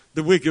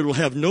 The wicked will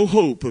have no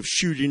hope of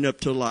shooting up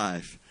to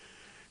life.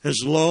 As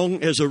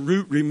long as a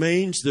root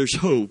remains, there's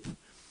hope.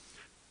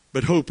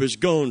 But hope is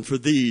gone for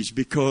these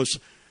because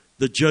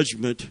the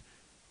judgment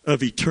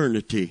of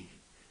eternity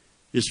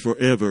is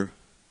forever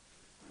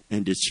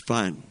and it's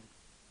final.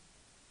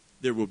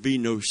 There will be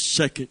no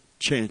second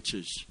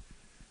chances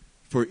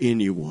for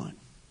anyone.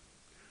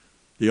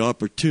 The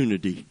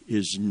opportunity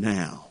is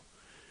now.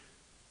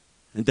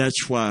 And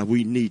that's why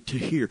we need to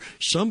hear.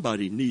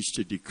 Somebody needs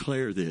to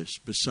declare this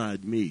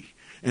beside me.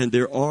 And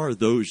there are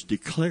those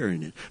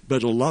declaring it.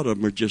 But a lot of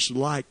them are just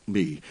like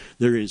me.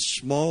 They're in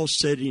small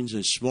settings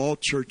and small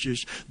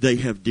churches. They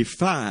have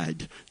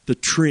defied the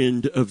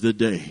trend of the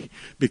day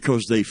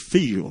because they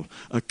feel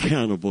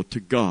accountable to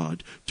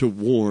God to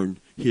warn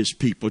His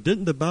people.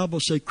 Didn't the Bible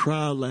say,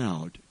 cry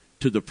aloud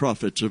to the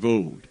prophets of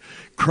old?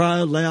 Cry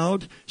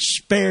aloud,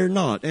 spare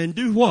not, and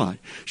do what?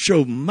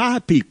 Show my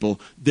people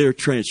their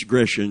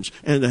transgressions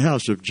and the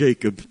house of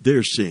Jacob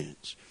their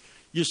sins.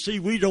 You see,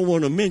 we don't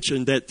want to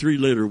mention that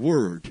three-letter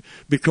word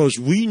because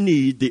we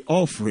need the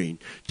offering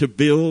to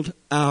build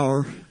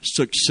our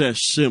success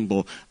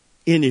symbol.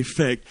 In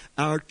effect,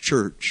 our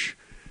church.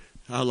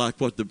 I like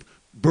what the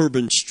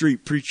Bourbon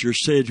Street preacher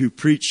said who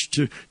preached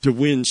to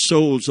win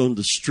souls on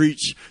the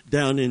streets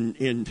down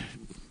in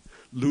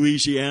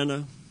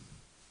Louisiana,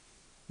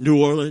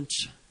 New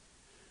Orleans.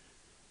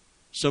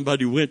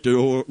 Somebody went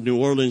to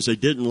New Orleans, they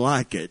didn't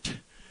like it.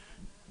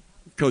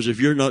 Because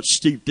if you're not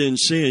steeped in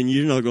sin,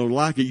 you're not going to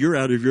like it. You're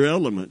out of your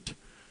element.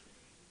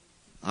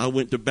 I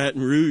went to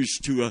Baton Rouge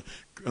to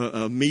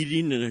a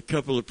meeting, and a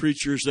couple of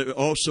preachers that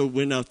also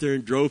went out there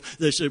and drove.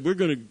 They said, we're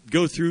going to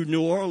go through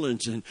New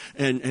Orleans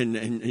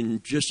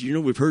and just,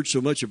 we've heard so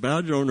much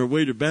about it on our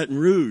way to Baton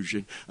Rouge.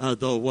 And I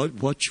thought,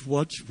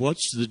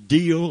 what's the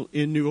deal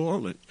in New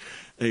Orleans?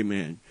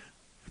 Amen.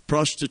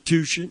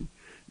 Prostitution,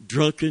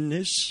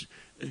 drunkenness,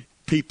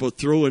 people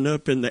throwing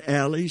up in the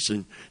alleys,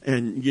 and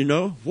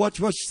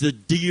what's the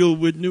deal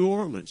with New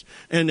Orleans?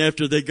 And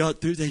after they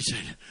got through, they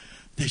said,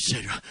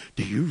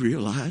 do you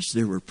realize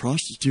there were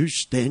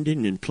prostitutes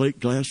standing in plate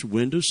glass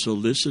windows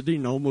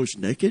soliciting almost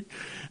naked?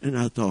 And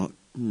I thought,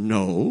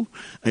 no,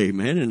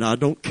 amen. And I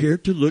don't care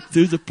to look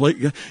through the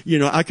plate.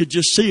 I could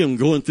just see them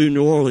going through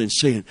New Orleans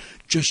saying,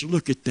 just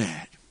look at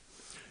that.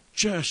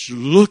 Just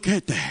look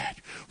at that.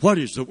 What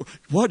is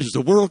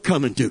the world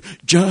coming to?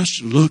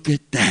 Just look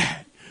at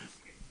that.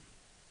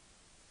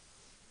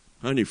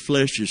 Honey,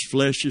 flesh is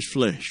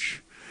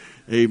flesh.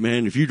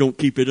 Amen. If you don't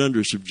keep it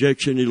under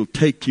subjection,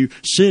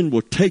 sin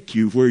will take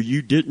you where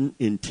you didn't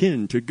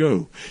intend to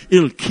go.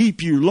 It'll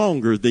keep you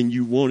longer than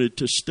you wanted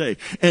to stay.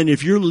 And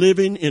if you're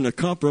living in a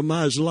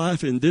compromised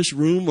life in this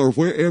room or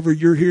wherever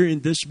you're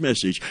hearing this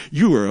message,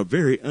 you are a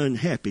very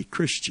unhappy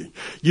Christian.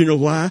 You know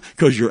why?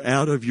 Because you're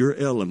out of your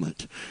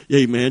element.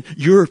 Amen.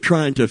 You're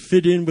trying to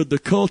fit in with the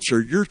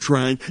culture.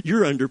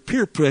 You're under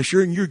peer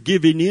pressure and you're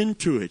giving in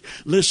to it.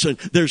 Listen,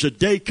 there's a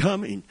day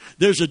coming.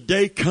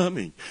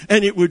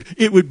 And it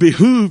would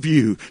behoove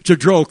you to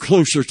draw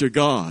closer to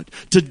God,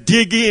 to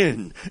dig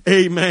in.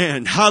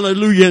 Amen.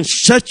 Hallelujah. And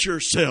set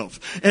yourself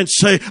and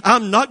say,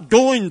 I'm not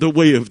going the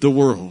way of the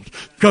world,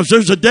 because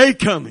there's a day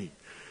coming.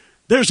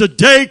 There's a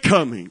day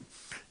coming.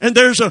 And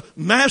there's a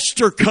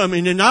master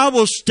coming, and I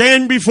will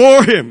stand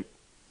before him.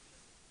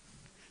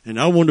 And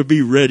I want to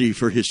be ready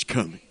for his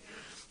coming.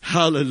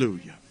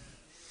 Hallelujah.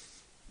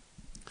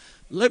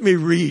 Let me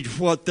read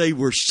what they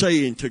were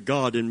saying to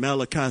God in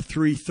Malachi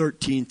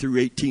 3:13 through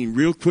 18.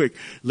 Real quick.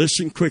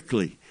 Listen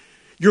quickly.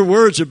 Your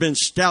words have been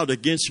stout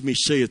against me,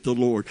 saith the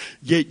Lord.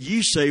 Yet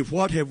ye say,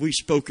 what have we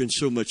spoken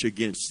so much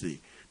against thee?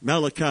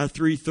 Malachi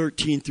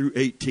 3:13 through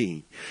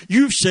 18.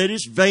 You've said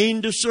it's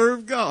vain to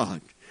serve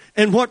God.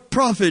 And what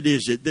profit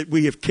is it that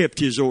we have kept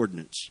his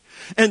ordinance,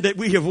 and that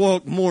we have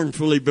walked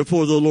mournfully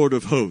before the Lord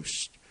of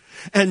hosts?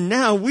 And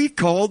now we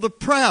call the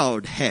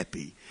proud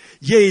happy.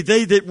 Yea,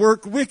 they that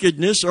work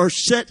wickedness are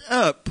set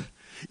up.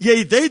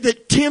 Yea, they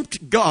that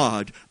tempt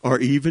God are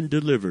even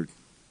delivered.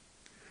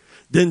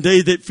 Then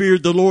they that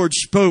feared the Lord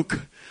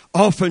spoke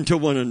often to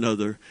one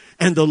another,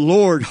 and the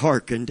Lord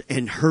hearkened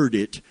and heard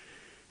it.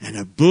 And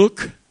a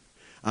book,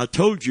 I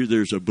told you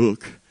there's a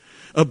book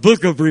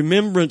of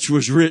remembrance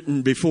was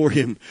written before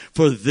him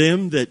for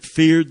them that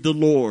feared the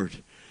Lord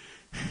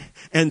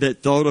and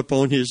that thought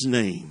upon his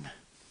name.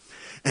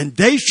 And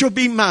they shall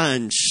be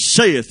mine,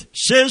 says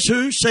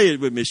who? Say it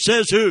with me.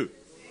 Says who?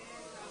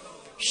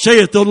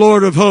 Saith the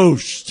Lord of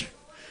hosts.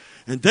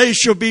 And they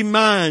shall be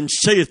mine,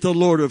 saith the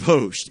Lord of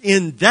hosts,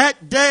 in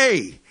that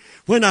day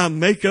when I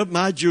make up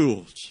my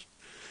jewels.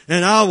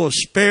 And I will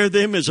spare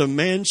them as a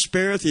man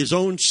spareth his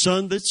own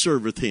son that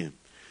serveth him.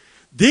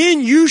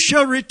 Then you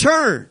shall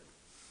return.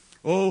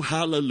 Oh,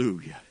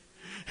 hallelujah.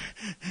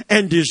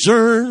 And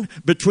discern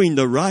between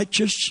the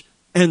righteous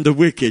and the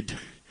wicked,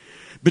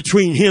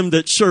 between him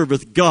that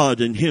serveth God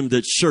and him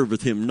that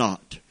serveth him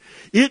not.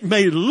 It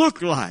may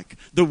look like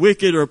the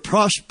wicked are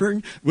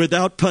prospering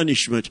without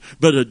punishment,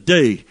 but a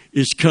day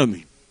is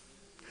coming.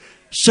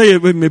 Say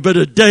it with me, but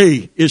a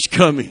day is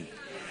coming.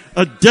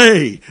 A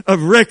day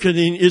of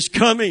reckoning is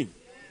coming.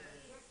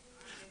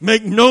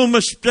 Make no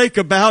mistake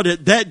about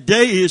it, that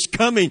day is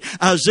coming.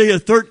 Isaiah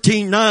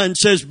 13:9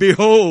 says,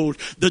 behold,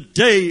 the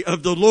day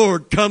of the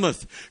Lord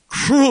cometh,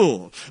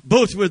 cruel,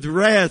 both with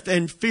wrath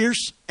and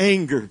fierce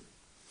anger,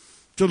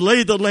 to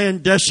lay the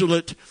land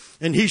desolate,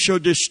 and he shall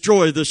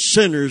destroy the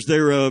sinners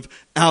thereof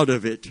out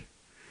of it.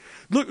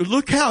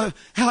 Look how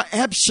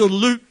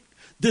absolute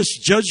this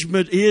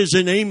judgment is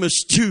in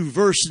Amos 2,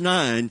 verse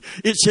 9.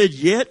 It said,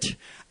 yet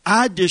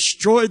I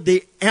destroyed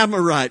the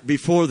Amorite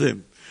before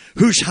them,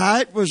 whose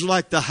height was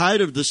like the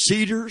height of the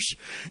cedars,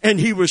 and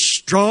he was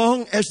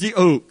strong as the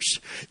oaks.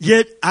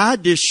 Yet I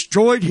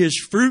destroyed his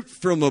fruit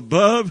from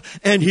above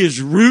and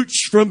his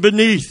roots from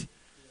beneath.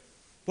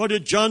 What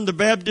did John the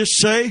Baptist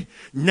say?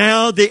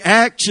 Now the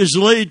axe is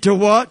laid to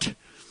what?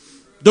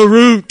 The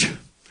root.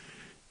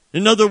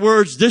 In other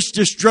words, this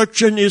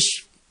destruction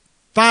is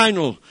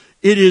final.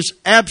 It is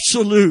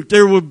absolute.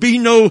 There will be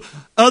no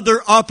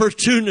other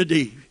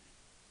opportunity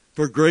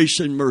for grace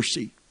and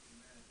mercy.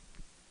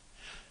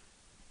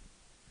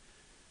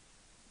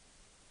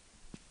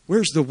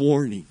 Where's the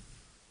warning?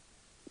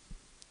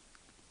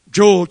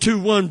 Joel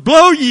 2:1,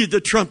 blow ye the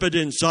trumpet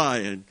in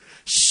Zion.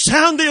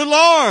 Sound the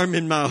alarm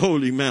in my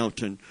holy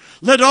mountain.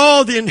 Let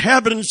all the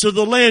inhabitants of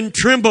the land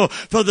tremble,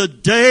 for the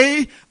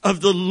day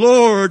of the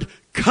Lord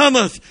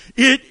cometh.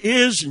 It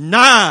is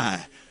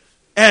nigh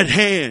at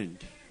hand.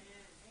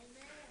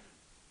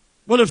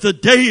 What if the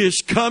day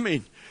is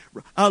coming?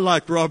 I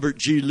like Robert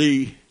G.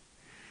 Lee.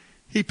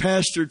 He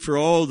pastored for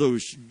all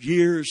those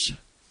years.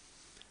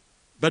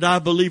 But I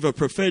believe a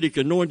prophetic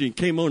anointing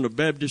came on a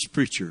Baptist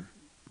preacher.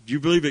 Do you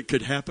believe it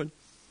could happen?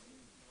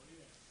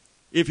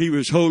 If he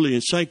was holy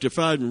and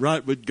sanctified and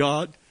right with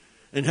God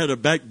and had a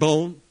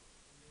backbone.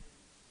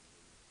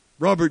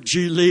 Robert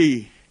G.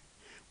 Lee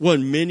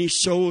won many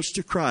souls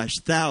to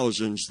Christ.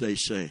 Thousands, they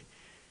say.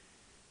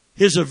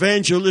 His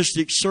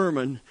evangelistic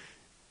sermon,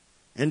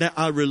 and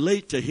I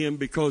relate to him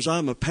because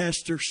I'm a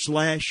pastor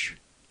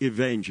 /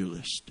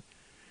 evangelist.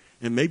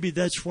 And maybe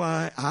that's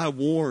why I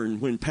warn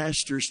when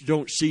pastors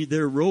don't see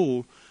their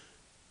role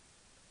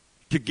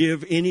to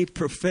give any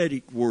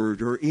prophetic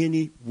word or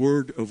any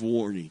word of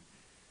warning.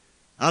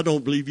 I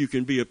don't believe you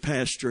can be a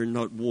pastor and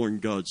not warn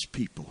God's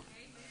people.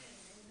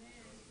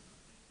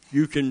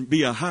 You can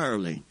be a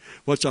hireling.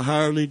 What's a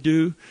hireling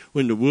do?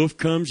 When the wolf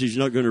comes, he's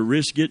not going to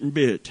risk getting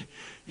bit.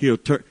 He'll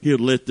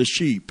let the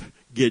sheep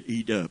get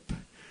eat up.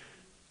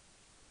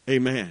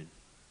 Amen.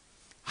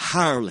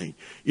 Hireling.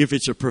 If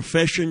it's a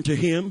profession to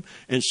him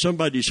and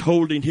somebody's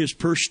holding his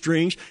purse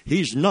strings,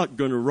 he's not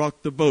going to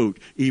rock the boat,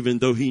 even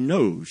though he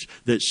knows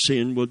that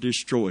sin will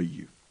destroy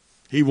you.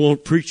 He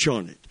won't preach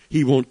on it.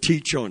 He won't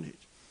teach on it.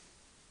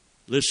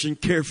 Listen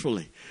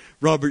carefully.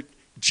 Robert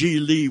G.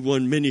 Lee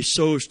won many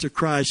souls to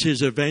Christ.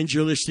 His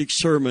evangelistic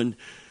sermon,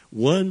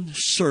 one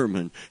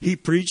sermon. He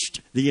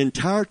preached the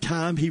entire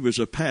time he was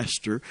a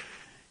pastor.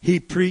 He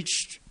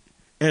preached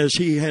as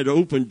he had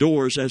opened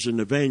doors as an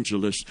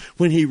evangelist.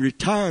 When he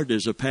retired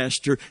as a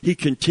pastor, he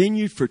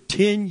continued for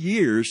 10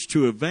 years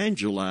to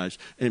evangelize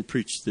and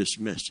preach this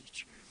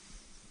message.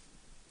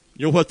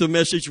 You know what the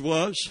message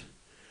was?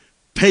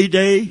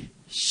 Payday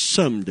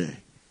someday.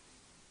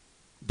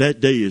 That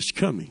day is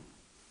coming.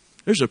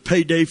 There's a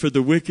payday for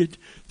the wicked.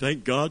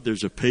 Thank God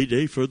there's a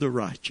payday for the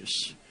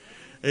righteous.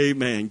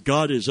 Amen.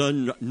 God is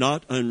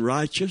not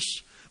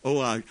unrighteous. Oh,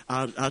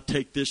 I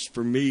take this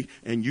for me,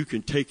 and you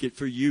can take it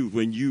for you.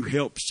 When you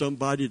help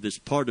somebody that's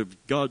part of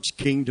God's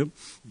kingdom,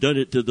 done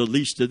it to the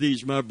least of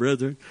these, my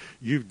brethren,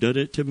 you've done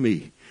it to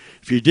me.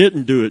 If you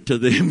didn't do it to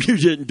them, you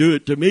didn't do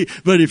it to me.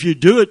 But if you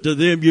do it to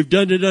them, you've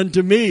done it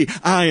unto me.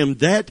 I am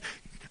that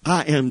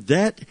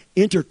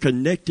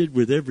interconnected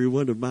with every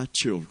one of my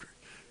children.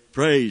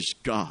 Praise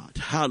God.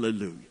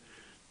 Hallelujah.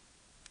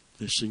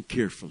 Listen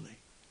carefully.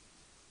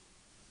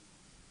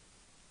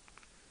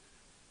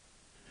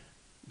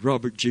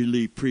 Robert G.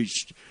 Lee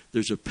preached,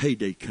 there's a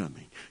payday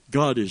coming.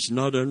 God is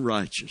not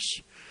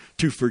unrighteous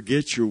to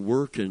forget your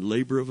work and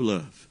labor of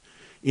love,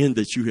 in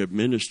that you have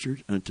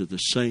ministered unto the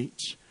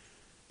saints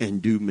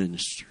and do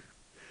minister.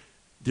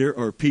 There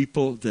are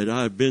people that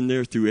I've been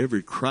there through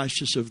every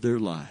crisis of their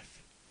life.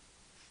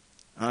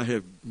 I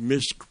have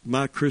missed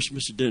my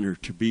Christmas dinner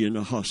to be in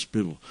a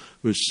hospital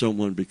with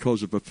someone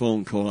because of a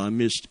phone call. I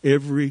missed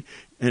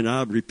and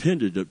I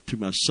repented to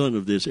my son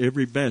of this,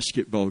 every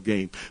basketball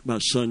game my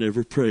son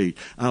ever played.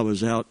 I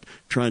was out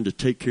trying to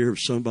take care of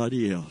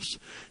somebody else.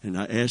 And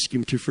I asked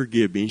him to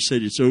forgive me. He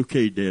said, "It's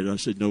okay, Dad." I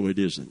said, "No, it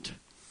isn't.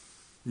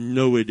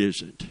 No, it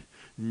isn't.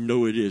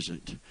 No, it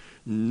isn't.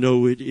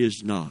 No, it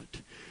is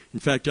not." In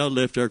fact, I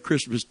left our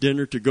Christmas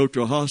dinner to go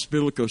to a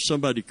hospital because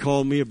somebody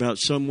called me about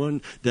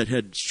someone that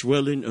had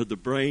swelling of the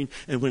brain.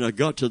 And when I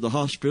got to the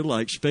hospital, I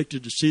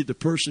expected to see the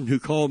person who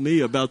called me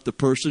about the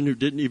person who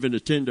didn't even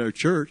attend our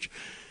church.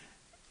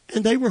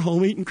 And they were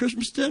home eating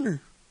Christmas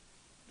dinner.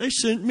 They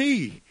sent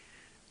me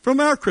from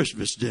our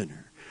Christmas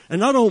dinner.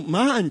 And I don't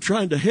mind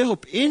trying to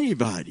help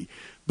anybody,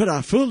 but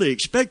I fully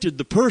expected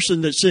the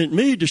person that sent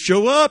me to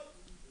show up.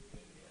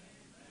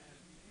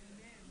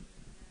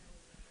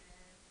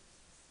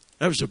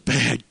 That was a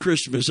bad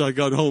Christmas. I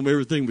got home,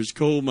 everything was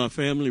cold. My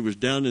family was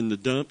down in the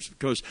dumps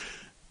because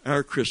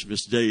our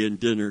Christmas day and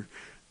dinner.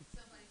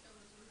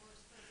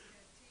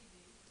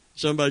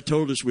 Somebody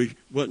told us we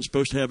wasn't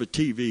supposed to have a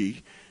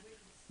TV.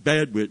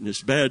 Bad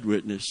witness, bad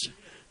witness.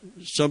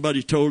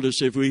 Somebody told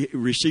us if we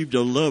received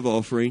a love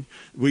offering,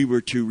 we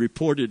were to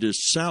report it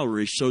as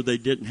salary so they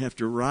didn't have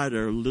to write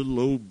our little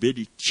old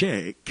bitty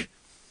check.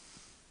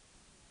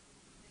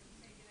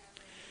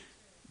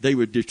 They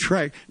would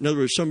detract. In other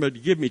words, somebody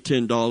would give me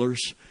 $10.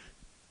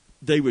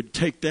 They would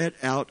take that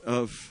out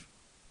of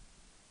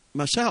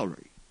my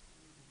salary.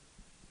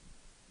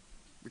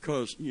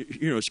 Because,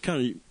 it's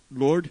kind of,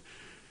 Lord,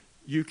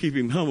 you keep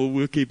him humble,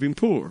 we'll keep him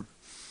poor.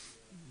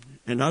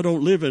 And I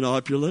don't live in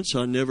opulence.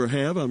 I never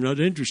have. I'm not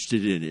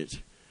interested in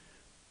it.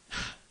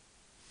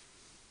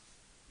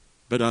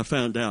 But I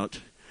found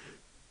out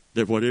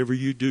that whatever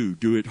you do,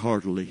 do it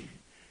heartily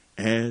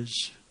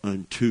as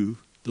unto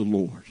the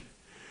Lord,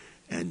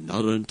 and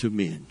not unto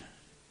men.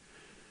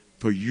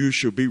 For you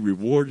shall be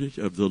rewarded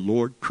of the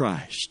Lord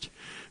Christ,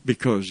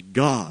 because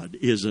God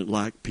isn't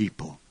like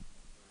people.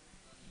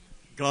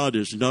 God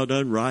is not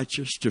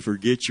unrighteous to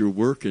forget your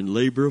work and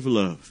labor of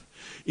love,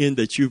 in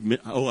that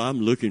I'm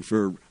looking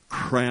for a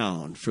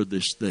crown for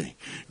this thing.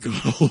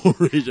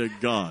 Glory to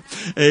God.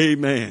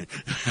 Amen.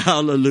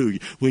 Hallelujah.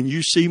 When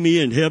you see me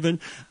in heaven,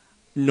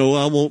 no,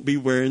 I won't be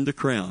wearing the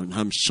crown.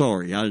 I'm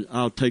sorry.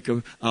 I'll take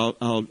a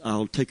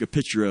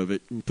picture of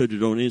it and put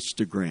it on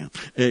Instagram.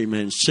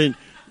 Amen. Send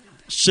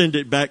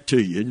it back to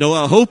you. No,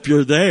 I hope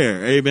you're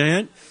there.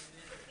 Amen.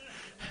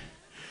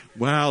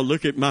 Wow,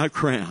 look at my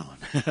crown.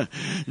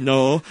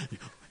 No,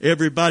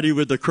 everybody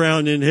with the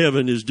crown in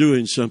heaven is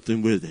doing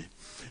something with it.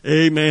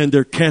 Amen.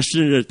 They're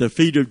casting it at the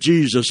feet of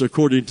Jesus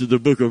according to the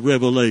book of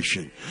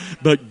Revelation.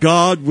 But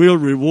God will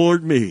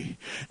reward me.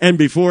 And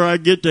before I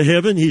get to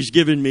heaven, He's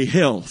given me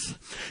health.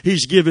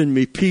 He's given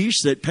me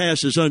peace that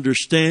passes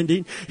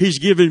understanding. He's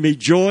given me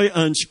joy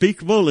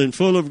unspeakable and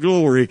full of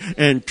glory.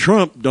 And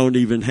Trump don't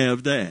even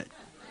have that.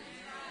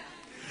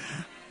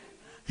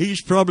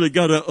 He's probably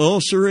got an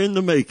ulcer in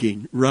the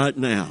making right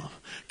now.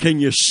 Can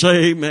you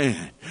say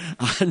amen?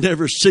 I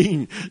never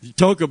seen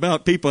talk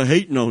about people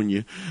hating on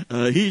you.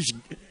 He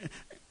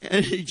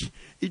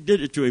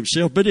did it to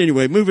himself. But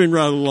anyway, moving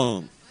right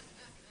along.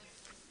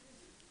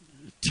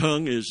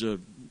 Tongue is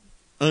an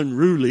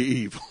unruly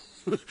evil,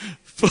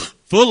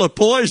 full of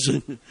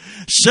poison,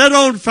 set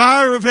on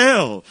fire of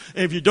hell.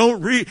 If you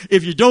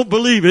don't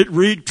believe it,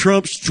 read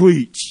Trump's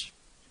tweets.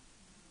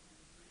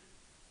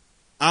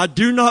 I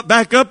do not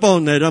back up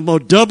on that. I'm going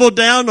to double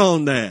down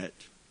on that.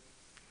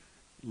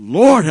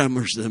 Lord have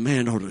mercy, the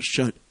man ought to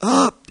shut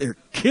up. They're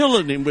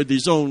killing him with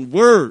his own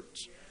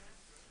words.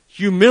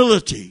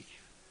 Humility.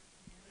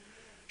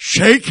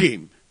 Shake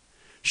him.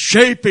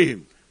 Shape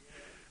him.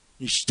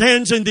 He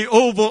stands in the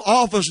Oval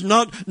Office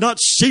not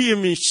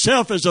seeing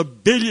himself as a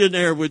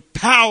billionaire with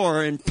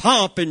power and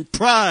pomp and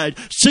pride.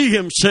 See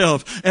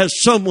himself as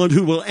someone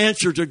who will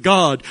answer to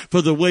God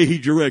for the way he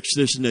directs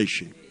this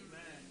nation.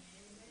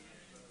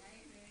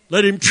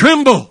 Let him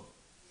tremble.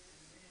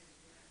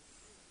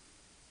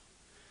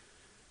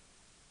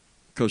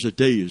 Because a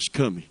day is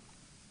coming.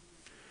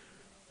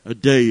 A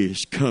day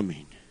is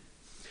coming.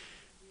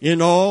 In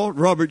all,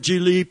 Robert G.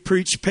 Lee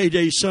preached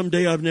Payday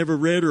Someday. I've never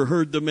read or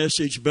heard the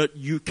message, but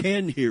you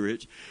can hear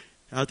it.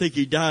 I think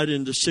he died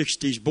in the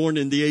 60s, born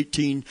in the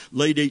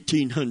late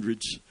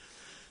 1800s.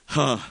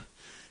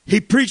 He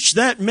preached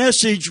that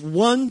message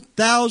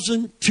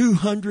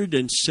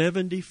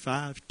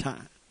 1,275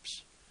 times.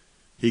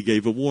 He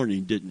gave a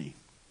warning, didn't he?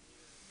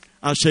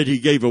 I said he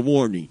gave a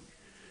warning.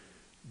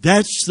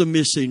 That's the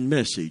missing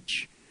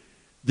message.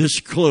 This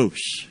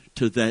close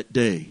to that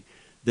day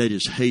that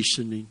is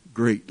hastening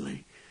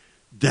greatly.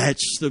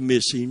 That's the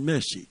missing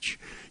message.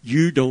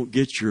 You don't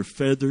get your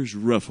feathers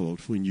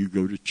ruffled when you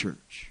go to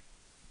church.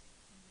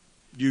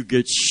 you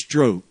get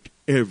stroked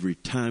every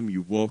time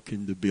you walk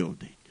in the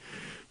building.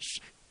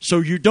 So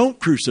you don't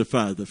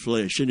crucify the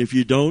flesh. And if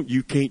you don't,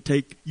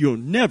 you'll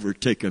never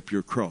take up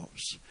your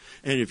cross.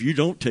 And if you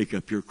don't take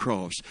up your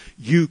cross,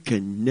 you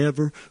can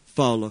never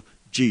follow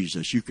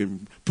Jesus. You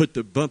can put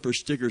the bumper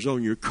stickers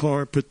on your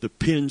car, put the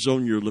pins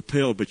on your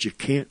lapel, but you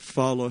can't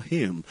follow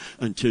Him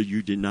until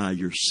you deny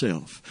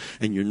yourself.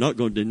 And you're not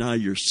going to deny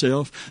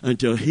yourself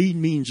until He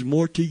means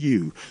more to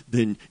you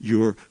than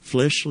your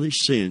fleshly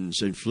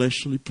sins and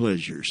fleshly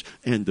pleasures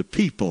and the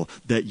people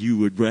that you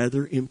would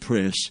rather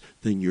impress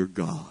than your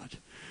God.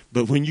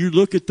 But when you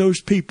look at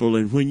those people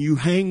and when you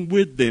hang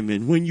with them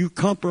and when you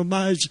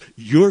compromise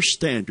your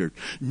standard,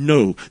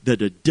 know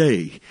that a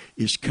day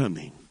is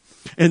coming.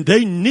 And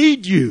they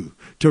need you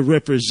to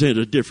represent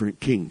a different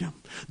kingdom.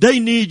 They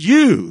need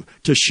you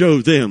to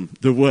show them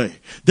the way.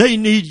 They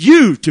need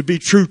you to be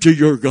true to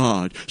your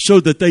God so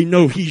that they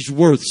know He's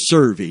worth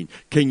serving.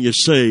 Can you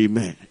say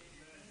amen?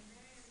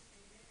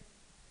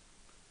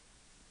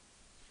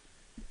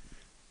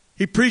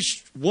 He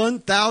preached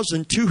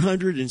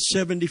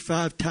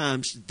 1,275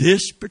 times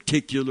this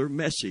particular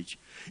message.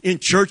 In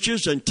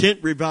churches and tent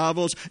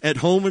revivals at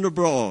home and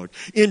abroad.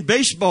 In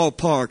baseball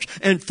parks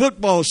and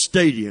football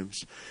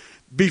stadiums.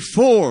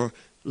 Before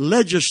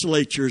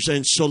legislatures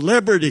and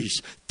celebrities,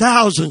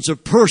 thousands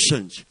of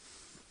persons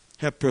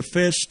have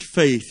professed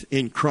faith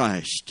in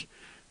Christ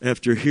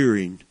after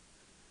hearing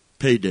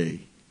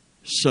payday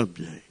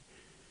someday.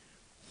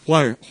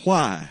 Why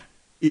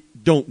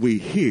don't we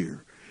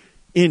hear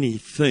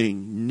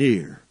anything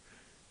near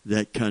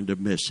that kind of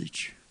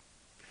message?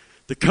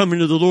 The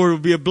coming of the Lord will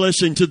be a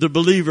blessing to the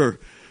believer,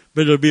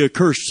 but it'll be a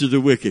curse to the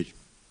wicked.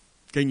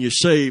 Can you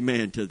say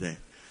amen to that?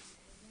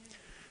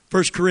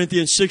 1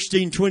 Corinthians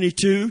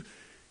 16:22,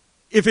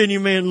 if any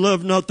man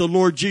love not the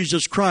Lord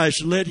Jesus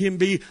Christ, let him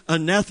be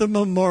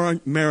anathema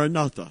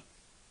maranatha.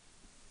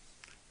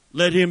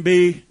 Let him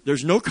be,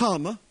 there's no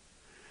comma,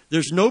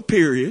 there's no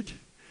period,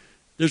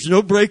 there's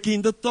no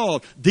breaking the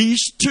thought.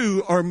 These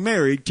two are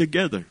married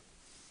together.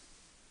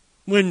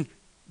 When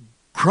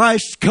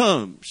Christ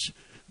comes,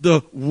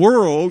 the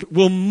world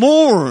will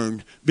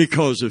mourn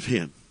because of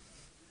Him.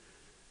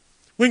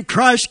 When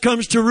Christ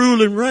comes to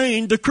rule and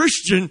reign, the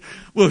Christian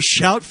will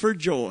shout for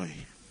joy.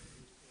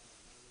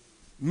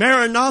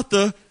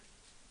 Maranatha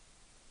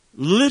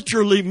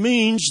literally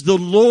means the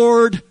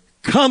Lord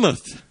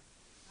cometh.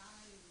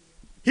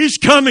 He's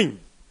coming.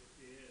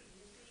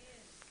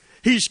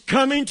 He's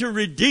coming to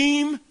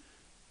redeem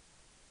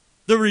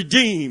the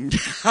redeemed.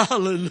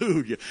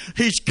 Hallelujah.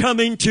 He's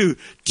coming to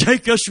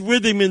take us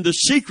with Him in the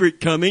secret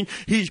coming.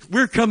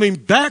 We're coming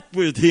back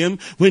with Him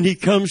when He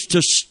comes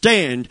to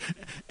stand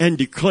and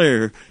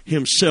declare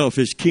Himself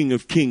as King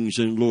of Kings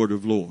and Lord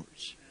of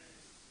Lords.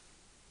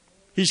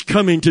 He's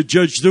coming to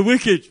judge the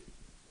wicked.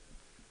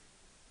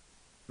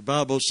 The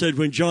Bible said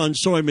when John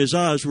saw Him, his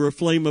eyes were a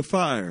flame of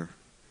fire.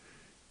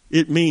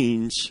 It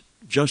means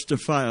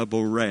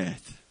justifiable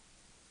wrath.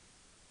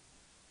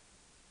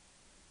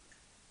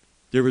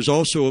 There was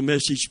also a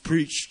message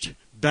preached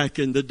back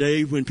in the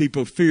day when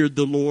people feared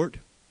the Lord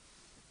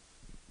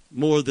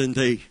more than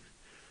they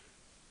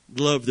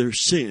loved their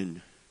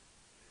sin.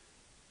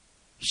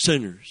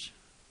 Sinners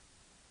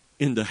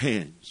in the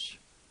hands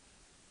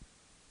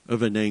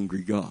of an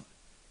angry God.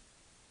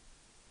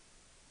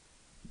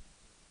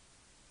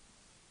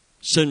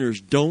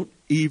 Sinners don't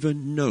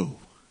even know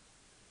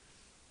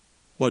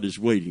what is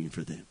waiting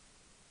for them.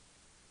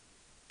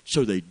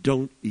 So they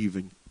don't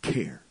even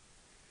care.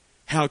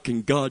 How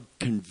can God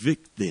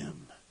convict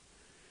them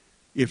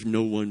if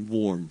no one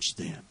warns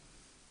them?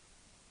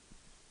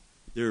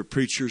 There are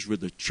preachers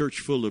with a church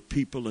full of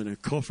people and a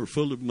coffer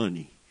full of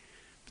money.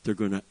 But they're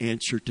going to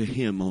answer to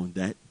Him on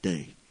that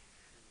day.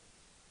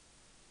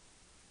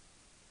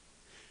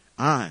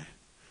 I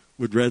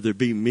would rather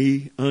be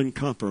me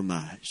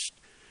uncompromised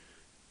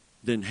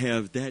than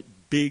have that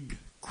big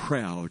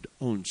crowd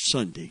on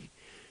Sunday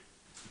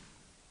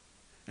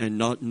and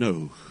not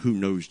know who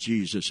knows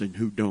Jesus and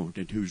who don't,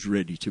 and who's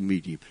ready to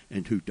meet Him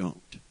and who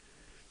don't.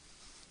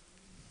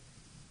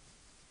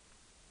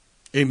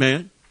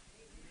 Amen?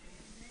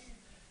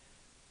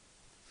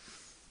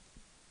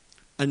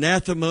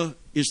 Anathema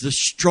is the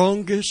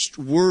strongest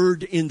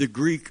word in the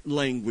Greek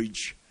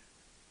language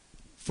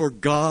for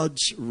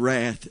God's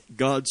wrath,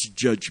 God's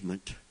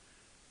judgment.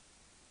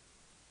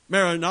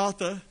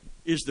 Maranatha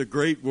is the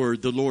great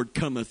word, the Lord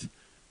cometh.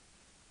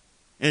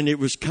 And it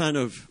was kind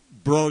of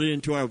brought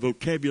into our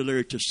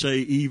vocabulary to say,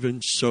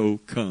 even so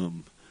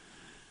come.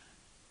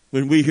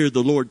 When we hear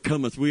the Lord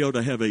cometh, we ought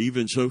to have a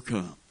even so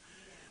come.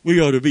 We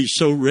ought to be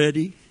so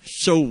ready,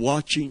 so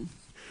watching,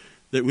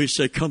 that we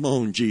say, come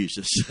on,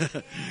 Jesus.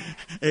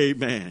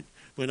 Amen.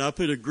 When I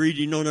put a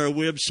greeting on our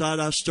website,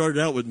 I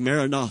started out with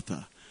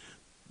Maranatha.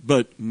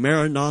 But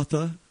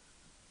Maranatha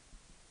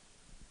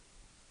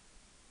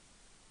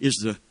is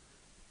the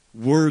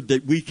word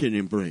that we can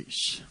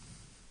embrace.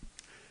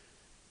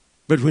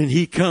 But when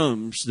He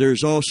comes,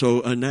 there's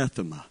also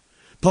anathema.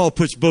 Paul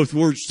puts both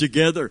words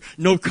together.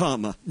 No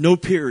comma, no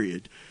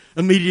period.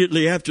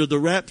 Immediately after the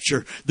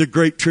rapture, the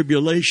great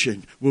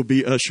tribulation will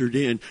be ushered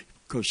in.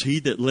 Because he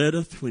that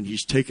letteth, when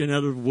he's taken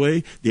out of the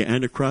way, the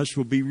Antichrist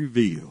will be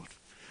revealed.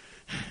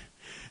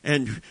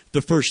 And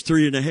the first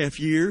 3.5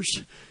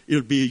 years,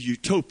 it'll be a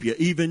utopia.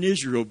 Even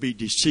Israel will be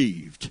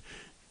deceived.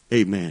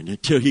 Amen.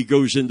 Until he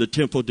goes in the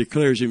temple,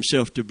 declares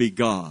himself to be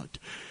God.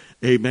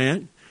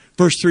 Amen.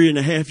 First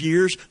 3.5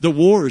 years, the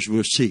wars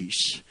will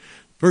cease.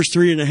 First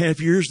 3.5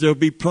 years, there'll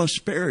be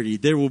prosperity.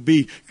 There will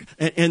be,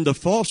 and the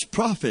false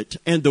prophet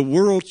and the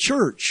world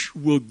church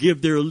will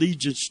give their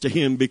allegiance to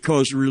him,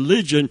 because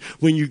religion,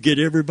 when you get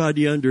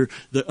everybody under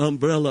the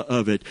umbrella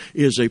of it,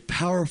 is a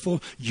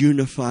powerful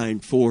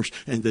unifying force.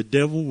 And the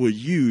devil will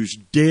use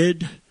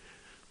dead,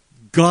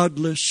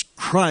 godless,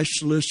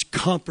 Christless,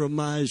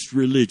 compromised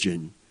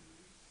religion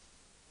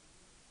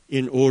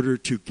in order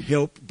to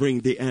help bring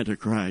the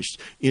Antichrist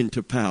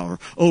into power.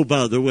 Oh,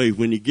 by the way,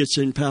 when he gets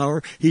in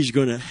power, he's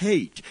going to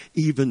hate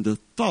even the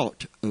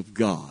thought of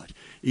God,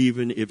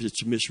 even if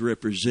it's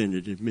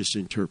misrepresented and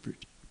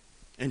misinterpreted.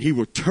 And he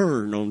will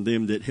turn on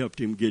them that helped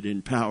him get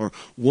in power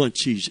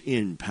once he's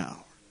in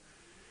power.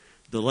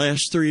 The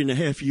last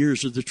 3.5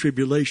 years of the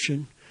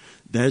tribulation,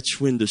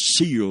 that's when the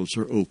seals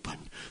are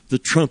open, the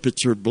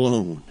trumpets are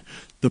blown,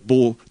 the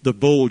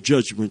bowl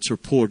judgments are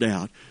poured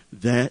out.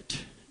 That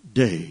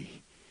day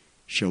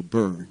shall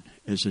burn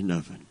as an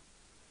oven.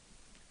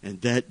 And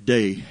that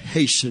day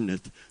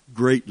hasteneth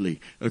greatly,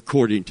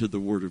 according to the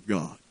word of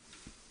God.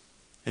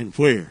 And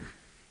where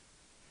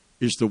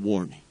is the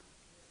warning?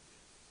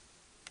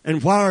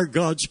 And why are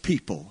God's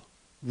people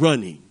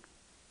running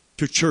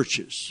to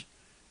churches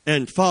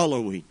and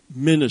following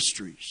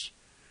ministries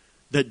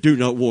that do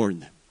not warn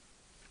them?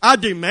 I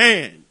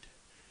demand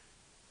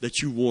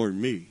that you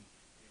warn me.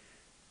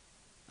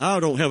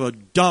 I don't have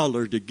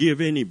 $1 to give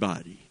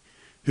anybody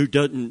who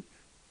doesn't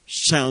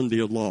sound the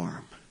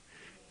alarm.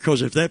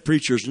 Because if that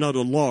preacher is not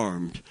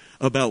alarmed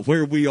about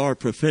where we are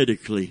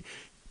prophetically,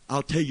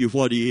 I'll tell you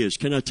what he is.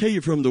 Can I tell you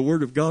from the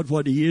Word of God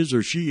what he is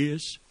or she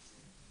is?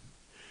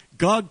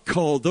 God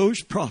called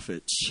those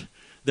prophets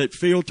that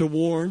fail to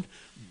warn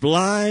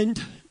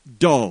blind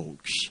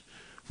dogs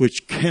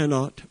which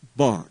cannot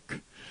bark,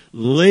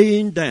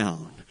 laying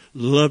down,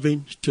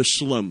 loving to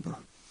slumber.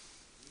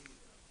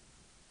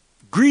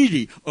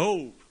 Greedy.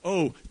 Oh,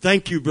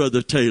 thank you,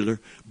 Brother Taylor.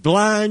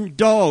 Blind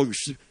dogs.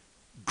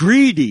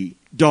 Greedy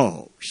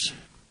dogs.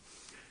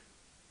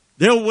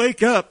 They'll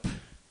wake up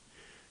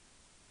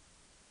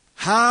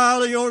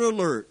highly on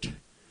alert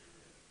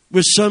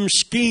with some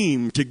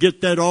scheme to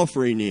get that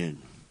offering in.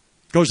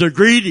 Because they're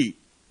greedy,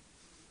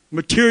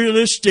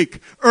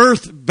 materialistic,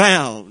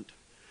 earthbound.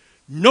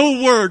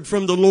 No word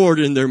from the Lord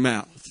in their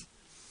mouth.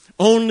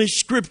 Only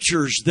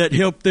scriptures that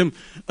help them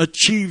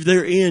achieve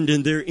their end,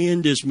 and their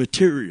end is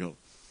material.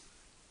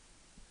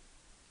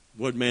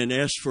 One man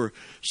asked for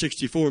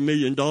 $64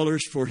 million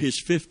for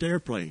his 5th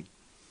airplane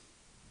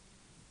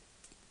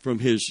from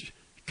his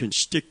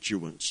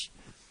constituents.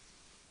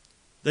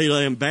 They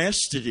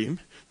lambasted him.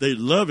 They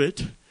love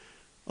it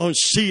on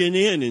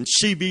CNN and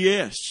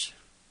CBS.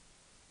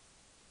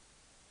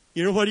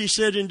 You know what he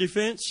said in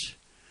defense?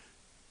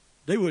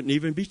 They wouldn't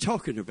even be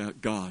talking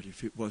about God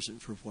if it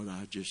wasn't for what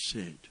I just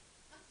said.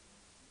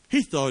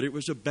 He thought it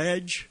was a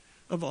badge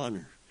of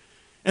honor.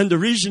 And the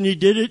reason he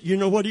did it, you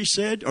know what he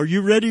said? Are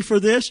you ready for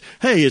this?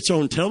 Hey, it's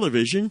on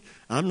television.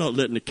 I'm not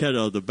letting the cat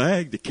out of the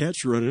bag. The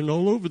cat's running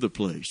all over the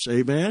place.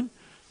 Amen?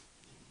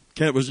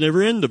 Cat was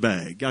never in the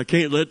bag. I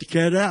can't let the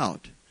cat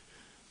out.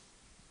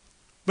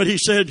 But he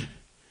said,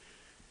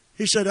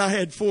 I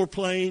had 4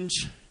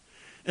 planes,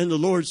 and the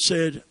Lord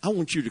said, I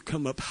want you to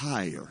come up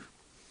higher.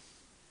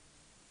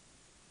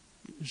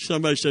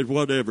 Somebody said,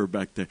 whatever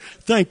back there.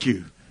 Thank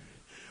you.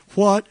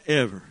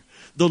 Whatever.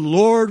 The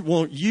Lord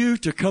wants you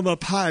to come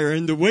up higher.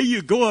 And the way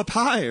you go up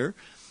higher,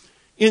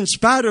 in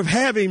spite of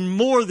having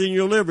more than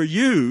you'll ever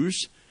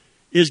use,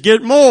 is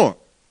get more.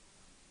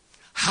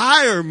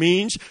 Higher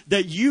means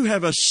that you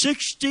have a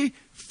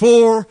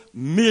 $64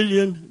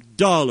 million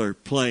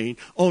plane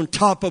on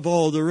top of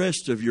all the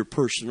rest of your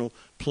personal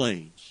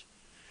planes.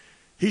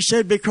 He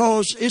said,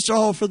 because it's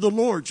all for the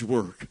Lord's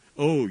work.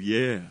 Oh,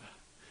 yeah.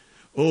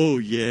 Oh,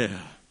 yeah.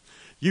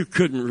 You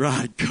couldn't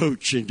ride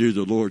coach and do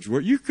the Lord's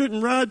work. You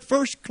couldn't ride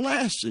first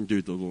class and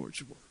do the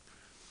Lord's work.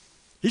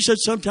 He said,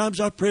 sometimes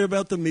I pray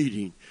about the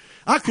meeting.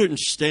 I couldn't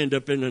stand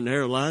up in an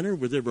airliner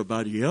with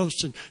everybody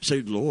else and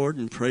say, Lord,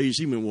 and praise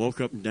Him and walk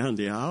up and down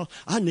the aisle.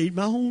 I need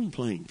my own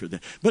plane for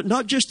that. But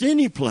not just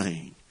any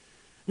plane.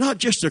 Not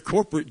just a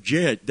corporate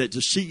jet that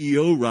the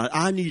CEO rides.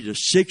 I need a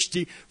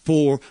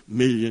 $64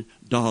 million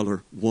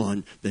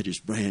one that is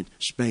brand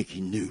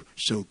spanking new.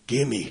 So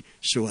give me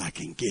so I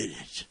can get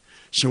it.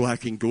 So I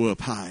can go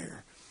up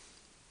higher.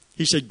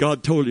 He said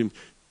God told him.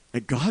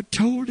 And God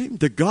told him,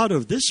 the God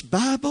of this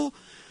Bible.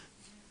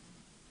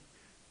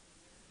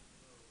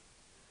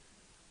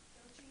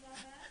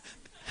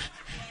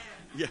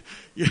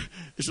 Yeah.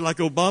 It's like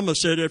Obama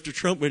said after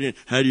Trump went in,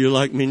 how do you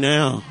like me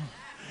now?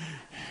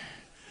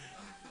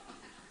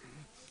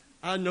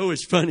 I know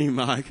it's funny,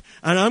 Mike.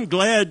 And I'm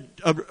glad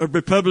a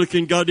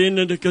Republican got in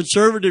and a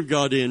conservative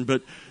got in.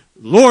 But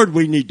Lord,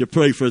 we need to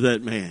pray for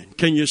that man.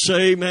 Can you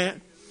say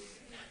amen?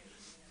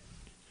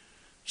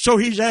 So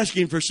he's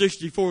asking for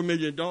 $64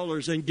 million,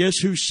 and guess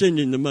who's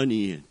sending the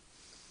money in?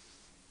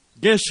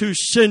 Guess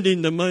who's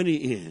sending the money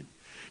in?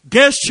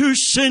 Guess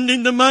who's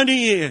sending the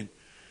money in?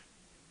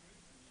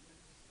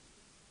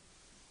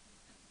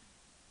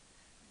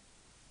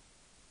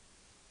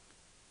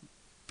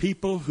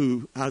 People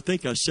who, I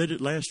think I said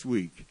it last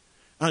week.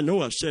 I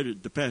know I said it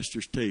at the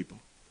pastor's table.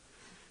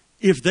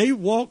 If they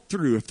walk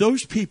through, if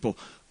those people,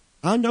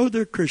 I know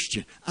they're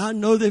Christian, I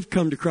know they've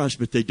come to Christ,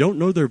 but they don't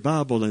know their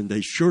Bible and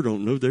they sure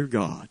don't know their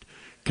God.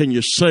 Can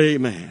you say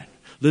amen?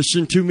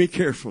 Listen to me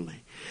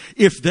carefully.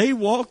 If they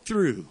walk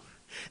through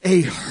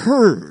a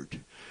herd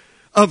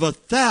of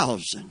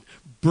 1,000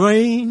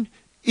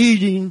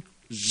 brain-eating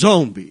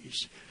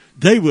zombies,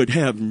 they would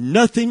have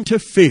nothing to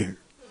fear.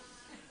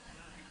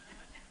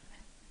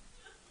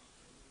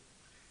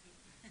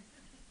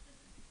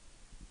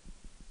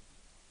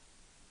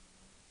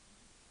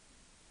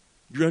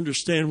 You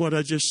understand what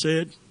I just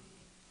said?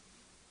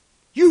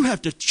 You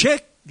have to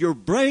check your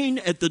brain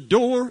at the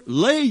door,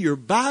 lay your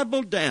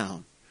Bible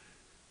down.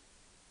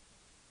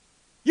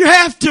 You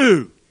have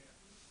to.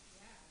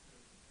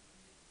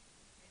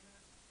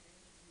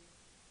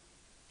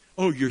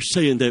 Oh, you're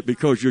saying that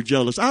because you're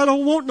jealous. I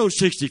don't want no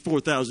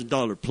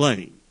 $64,000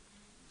 plane.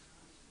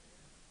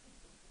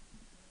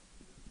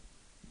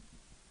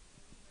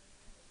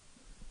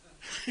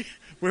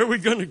 Where are we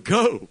going to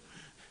go?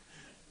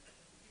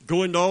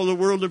 Go into all the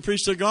world and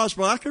preach the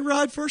gospel. I can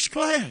ride first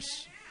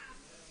class.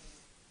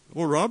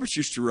 Well, Roberts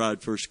used to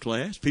ride first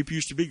class. People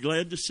used to be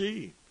glad to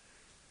see him.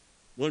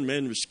 One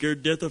man was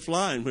scared to death of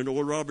flying when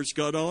Oral Roberts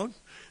got on.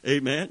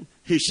 Amen.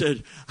 He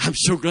said, I'm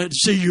so glad to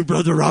see you,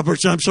 Brother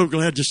Roberts. I'm so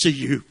glad to see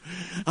you.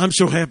 I'm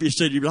so happy. He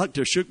said, you'd like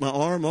to have shook my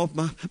arm off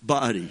my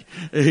body.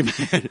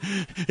 Amen.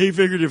 He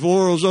figured if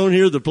Oral's on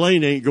here, the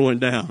plane ain't going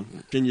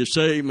down. Can you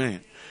say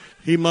amen?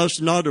 He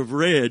must not have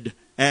read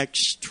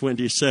Acts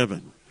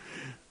 27.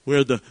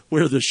 Where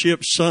the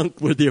ship sunk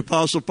with the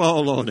Apostle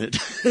Paul on it.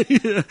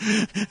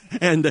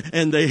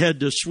 and they had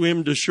to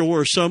swim to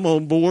shore, some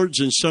on boards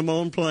and some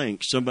on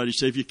planks. Somebody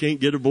say, if you can't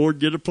get a board,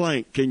 get a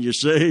plank. Can you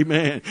say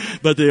amen?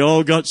 But they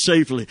all got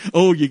safely.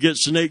 Oh, you get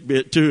snake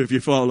bit too if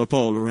you follow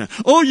Paul around.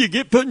 Oh, you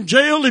get put in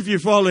jail if you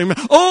follow him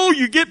around. Oh,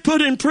 you get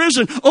put in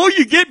prison. Oh,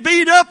 you get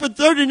beat up with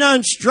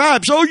 39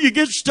 stripes. Oh, you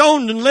get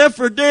stoned and left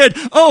for dead.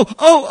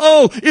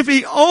 Oh, if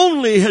he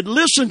only had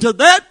listened to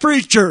that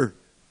preacher.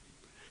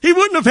 He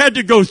wouldn't have had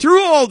to go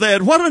through all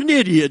that. What an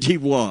idiot he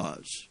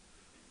was.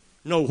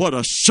 No, what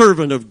a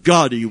servant of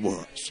God he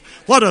was.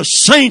 What a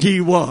saint he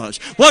was.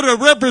 What a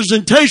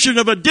representation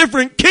of a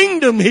different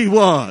kingdom he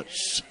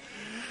was.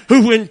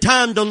 Who, when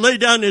time to lay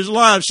down his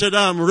life, said,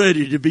 I'm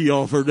ready to be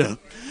offered up.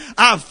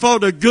 I've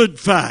fought a good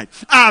fight.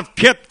 I've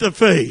kept the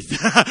faith.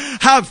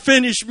 I've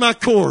finished my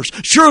course.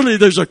 Surely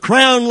there's a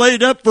crown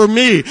laid up for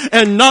me,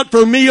 and not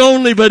for me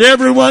only, but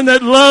everyone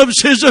that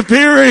loves his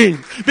appearing,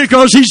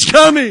 because he's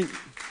coming.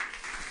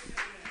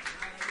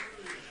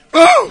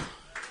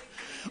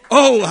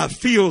 Oh, I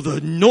feel the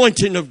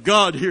anointing of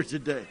God here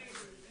today.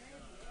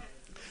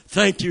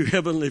 Thank you,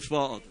 Heavenly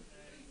Father.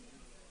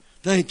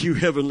 Thank you,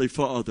 Heavenly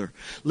Father.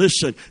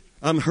 Listen,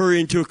 I'm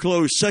hurrying to a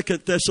close. 2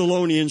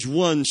 Thessalonians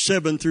 1,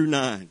 7 through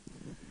 9.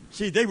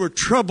 See, they were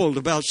troubled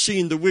about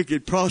seeing the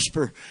wicked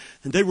prosper,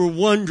 and they were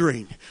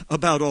wondering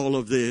about all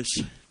of this.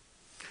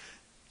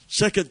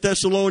 2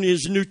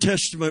 Thessalonians, New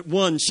Testament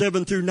 1,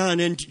 7 through 9.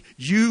 And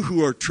you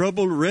who are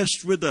troubled,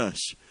 rest with us,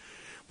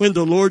 when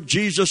the Lord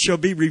Jesus shall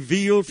be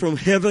revealed from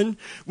heaven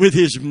with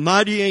his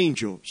mighty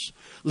angels.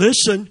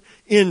 Listen,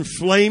 in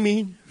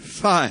flaming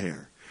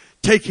fire,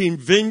 taking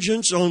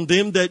vengeance on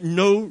them that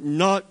know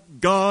not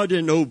God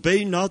and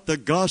obey not the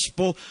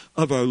gospel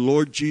of our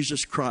Lord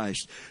Jesus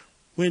Christ.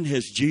 When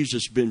has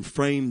Jesus been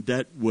framed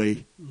that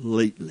way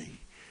lately?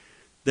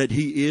 That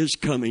he is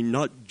coming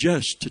not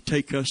just to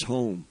take us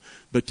home,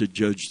 but to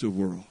judge the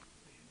world.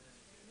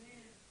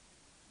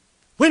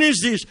 When is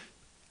this?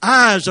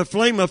 Eyes, a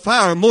flame of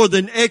fire, more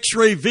than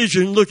x-ray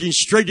vision looking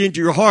straight into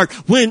your heart,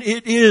 when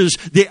it is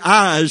the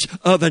eyes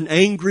of an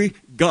angry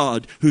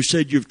God who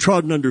said, you've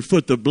trodden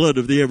underfoot the blood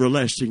of the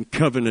everlasting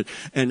covenant,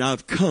 and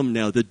I've come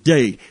now. The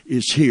day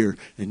is here,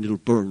 and it'll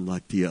burn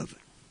like the oven.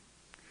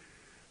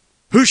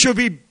 Who shall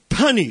be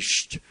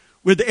punished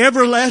with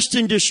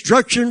everlasting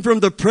destruction from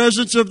the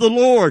presence of the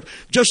Lord.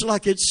 Just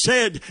like it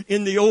said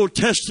in the Old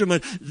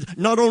Testament,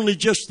 not only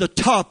just the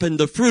top and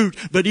the fruit,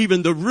 but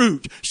even the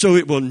root, so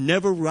it will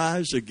never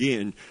rise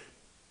again.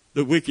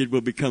 The wicked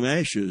will become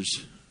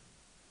ashes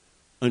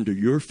under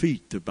your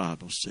feet, the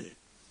Bible said.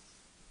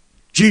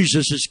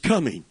 Jesus is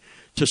coming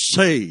to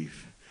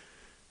save.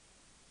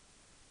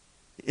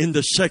 In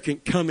the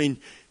second coming,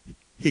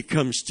 he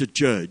comes to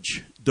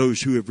judge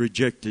those who have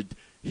rejected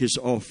his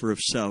offer of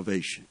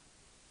salvation.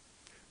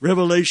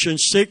 Revelation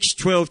 6,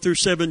 12 through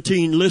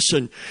 17,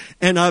 listen.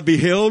 And I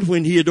beheld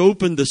when he had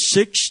opened the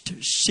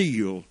sixth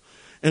seal.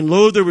 And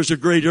lo, there was a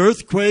great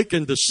earthquake,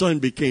 and the sun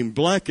became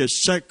black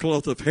as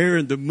sackcloth of hair,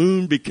 and the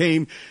moon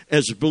became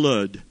as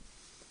blood.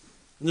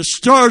 And the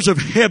stars of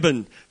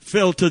heaven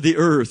fell to the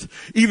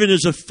earth, even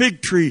as a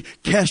fig tree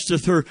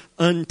casteth her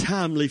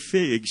untimely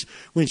figs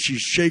when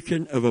she's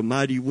shaken of a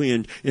mighty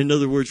wind. In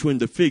other words, when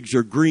the figs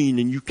are green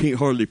and you can't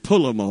hardly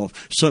pull them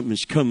off,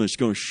 something's coming that's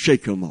going to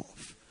shake them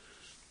off.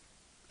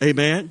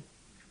 Amen?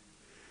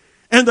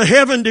 And the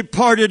heaven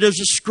departed as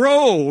a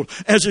scroll,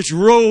 as it's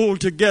rolled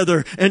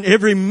together, and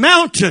every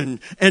mountain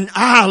and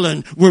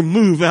island were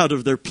moved out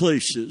of their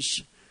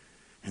places.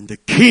 And the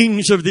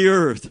kings of the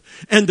earth,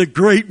 and the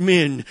great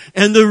men,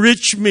 and the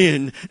rich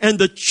men, and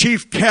the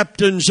chief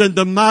captains, and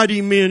the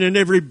mighty men, and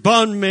every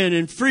bondman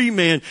and free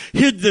man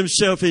hid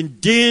themselves in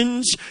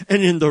dens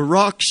and in the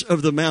rocks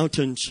of the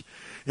mountains.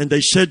 And they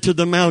said to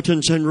the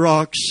mountains and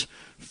rocks,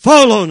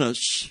 fall on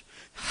us,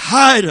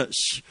 hide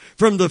us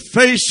from the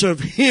face of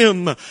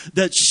him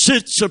that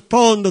sits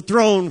upon the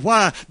throne.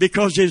 Why?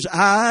 Because his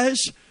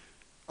eyes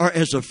are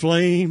as a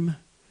flame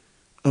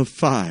of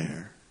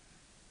fire.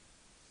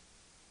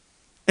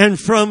 And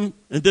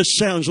this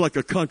sounds like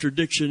a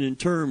contradiction in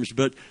terms,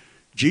 but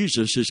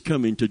Jesus is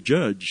coming to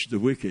judge the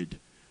wicked,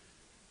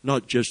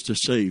 not just to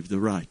save the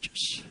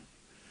righteous.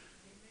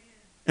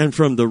 And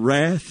from the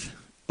wrath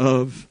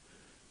of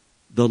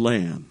the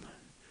Lamb.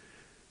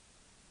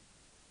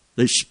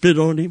 They spit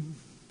on him.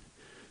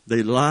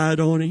 They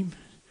lied on him.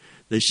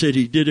 They said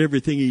he did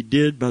everything he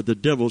did by the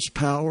devil's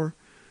power.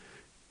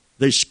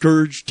 They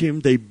scourged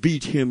him. They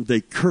beat him. They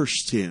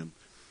cursed him.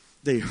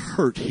 They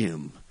hurt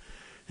him.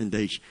 And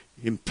they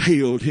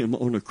impaled him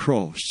on a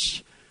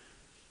cross.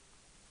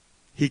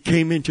 He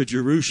came into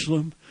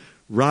Jerusalem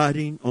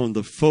riding on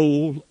the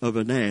foal of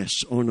an ass,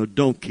 on a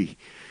donkey.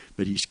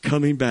 But he's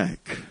coming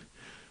back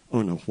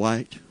on a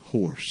white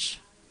horse.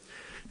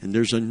 And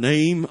there's a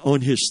name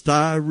on his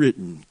thigh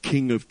written,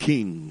 King of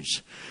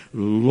Kings,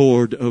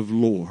 Lord of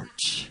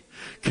Lords.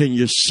 Can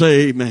you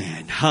say,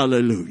 man,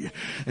 hallelujah?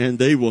 And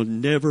they will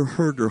never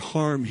hurt or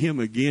harm him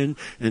again,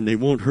 and they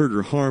won't hurt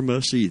or harm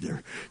us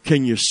either.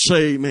 Can you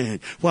say, man?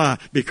 Why?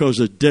 Because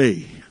a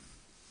day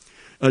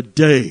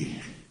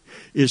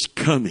is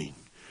coming.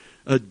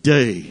 A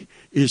day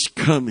is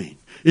coming.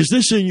 Is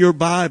this in your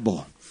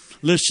Bible?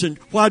 Listen,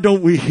 why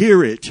don't we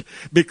hear it?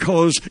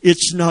 Because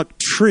it's not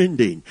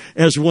trending.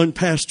 As one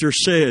pastor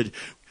said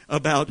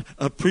about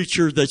a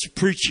preacher that's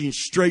preaching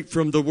straight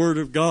from the Word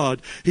of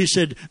God, he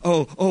said,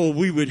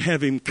 we would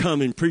have him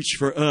come and preach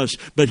for us,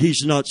 but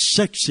he's not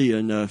sexy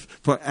enough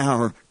for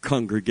our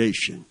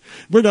congregation.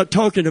 We're not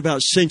talking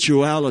about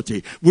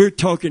sensuality. We're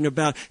talking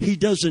about he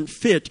doesn't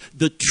fit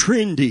the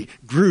trendy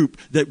group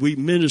that we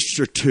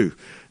minister to.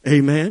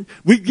 Amen.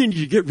 We need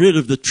to get rid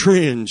of the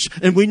trends,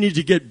 and we need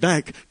to get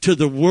back to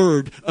the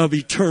Word of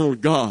eternal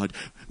God.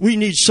 We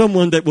need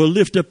someone that will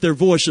lift up their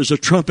voice as a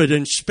trumpet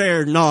and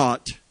spare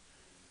not.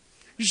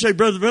 You say,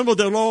 Brother Bimble,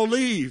 they'll all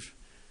leave.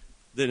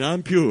 Then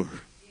I'm pure.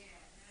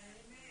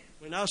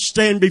 When I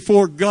stand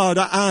before God,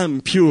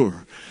 I'm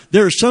pure.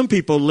 There are some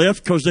people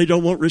left because they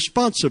don't want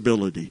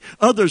responsibility.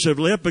 Others have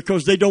left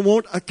because they don't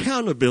want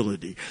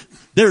accountability.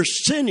 They're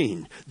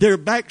sinning. They're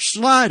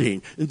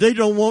backsliding. And they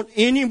don't want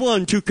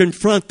anyone to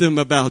confront them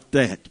about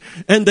that.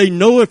 And they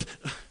know if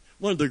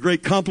one of the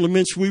great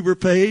compliments we were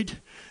paid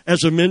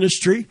as a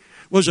ministry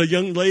was a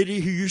young lady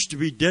who used to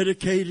be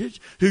dedicated,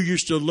 who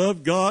used to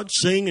love God,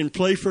 sing and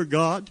play for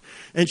God.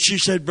 And she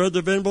said,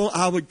 Brother Venable,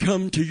 I would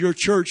come to your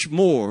church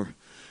more.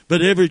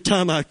 But every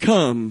time I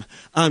come,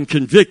 I'm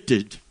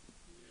convicted.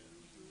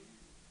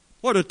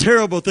 What a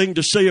terrible thing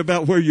to say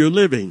about where you're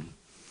living.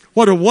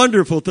 What a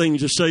wonderful thing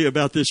to say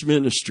about this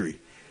ministry.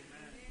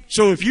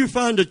 So if you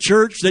find a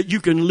church that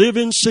you can live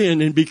in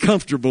sin and be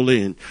comfortable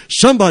in,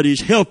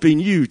 somebody's helping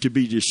you to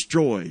be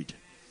destroyed.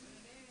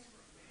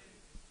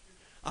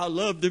 I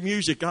love the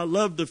music. I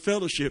love the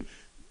fellowship.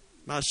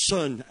 My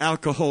son,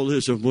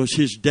 alcoholism was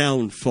his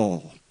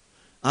downfall.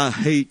 I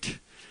hate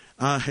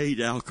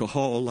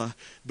alcohol.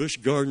 Busch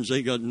Gardens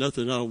ain't got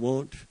nothing I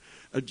want.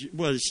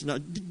 Well, it's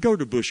not. Go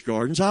to Busch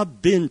Gardens.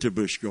 I've been to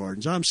Busch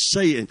Gardens. I'm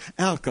saying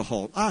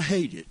alcohol. I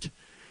hate it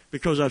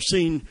because I've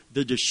seen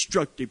the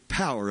destructive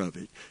power of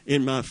it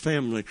in my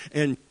family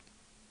and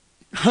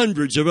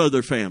hundreds of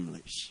other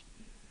families.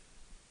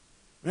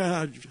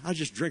 I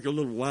just drink a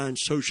little wine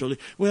socially.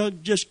 Well,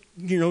 just,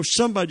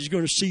 somebody's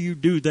going to see you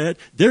do that.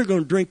 They're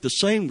going to drink the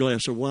same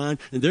glass of wine,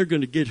 and they're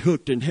going to get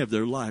hooked and have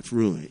their life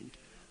ruined.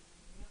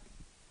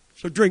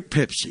 So drink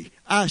Pepsi,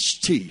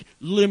 iced tea,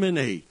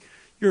 lemonade.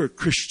 You're a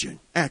Christian.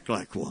 Act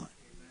like one.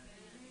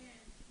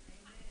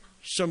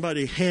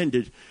 Somebody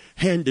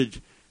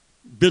handed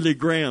Billy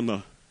Graham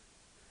a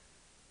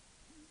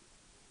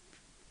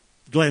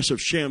glass of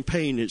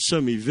champagne at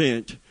some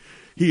event.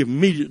 He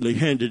immediately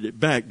handed it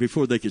back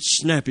before they could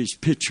snap his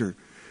picture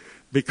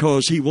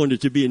because he wanted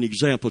to be an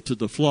example to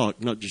the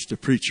flock, not just a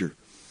preacher.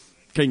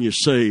 Can you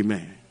say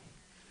amen?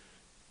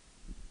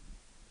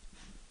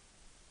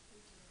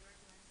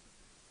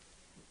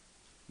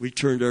 We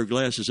turned our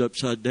glasses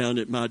upside down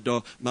at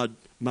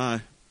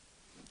my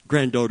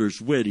granddaughter's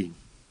wedding.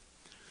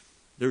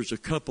 There was a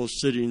couple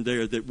sitting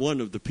there that one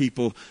of the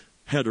people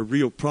had a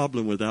real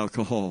problem with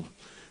alcohol.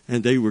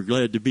 And they were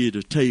glad to be at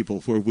a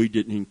table where we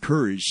didn't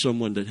encourage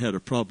someone that had a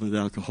problem with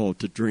alcohol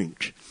to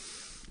drink.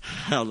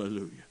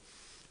 Hallelujah.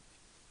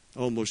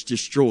 Almost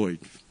destroyed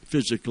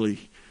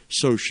physically,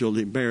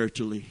 socially,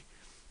 maritally.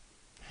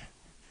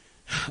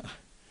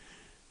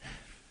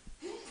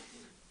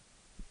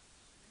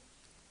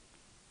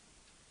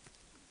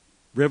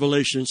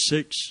 Revelation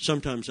 6,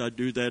 sometimes I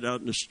do that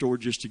out in the store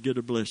just to get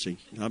a blessing.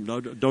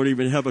 Don't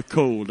even have a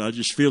cold. I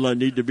just feel I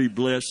need to be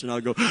blessed, and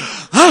I'll go,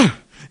 ah!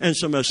 And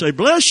somebody say,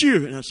 bless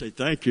you. And I say,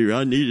 thank you.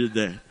 I needed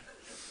that.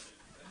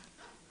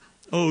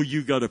 Oh,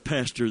 you got a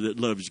pastor that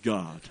loves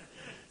God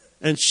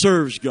and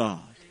serves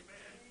God.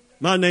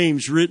 My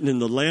name's written in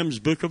the Lamb's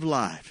Book of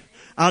Life.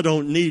 I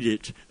don't need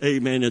it,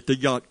 amen, at the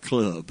yacht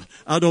club.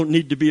 I don't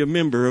need to be a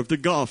member of the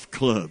golf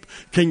club.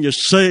 Can you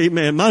say,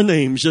 man, my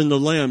name's in the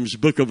Lamb's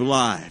Book of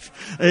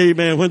Life.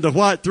 Amen. When the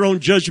white throne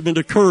judgment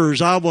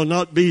occurs, I will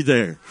not be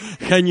there.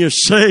 Can you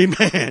say,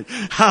 man,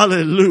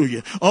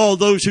 hallelujah. All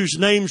those whose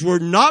names were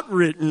not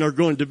written are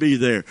going to be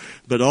there.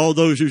 But all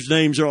those whose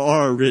names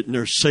are written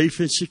are safe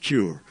and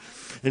secure.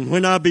 And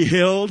when I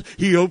beheld,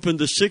 he opened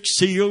the sixth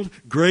seal.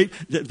 Great.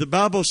 The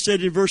Bible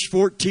said in verse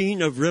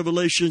 14 of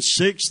Revelation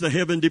 6, the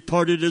heaven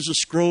departed as a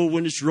scroll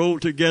when it's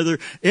rolled together.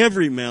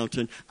 Every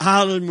mountain,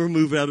 island were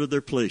moved out of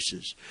their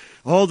places.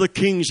 All the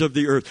kings of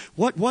the earth.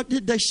 What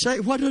did they say?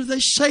 What are they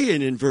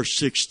saying in verse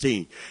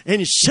 16?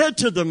 And he said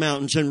to the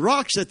mountains and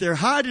rocks that they're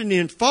hiding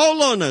in,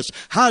 fall on us.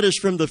 Hide us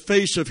from the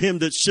face of him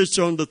that sits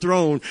on the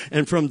throne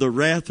and from the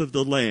wrath of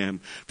the Lamb.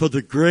 For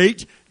the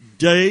great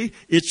day,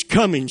 it's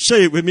coming.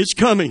 Say it with me, it's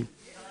coming.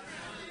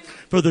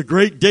 For the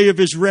great day of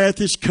his wrath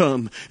is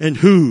come, and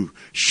who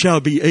shall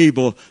be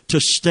able to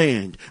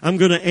stand? I'm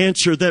going to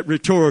answer that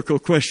rhetorical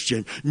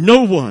question.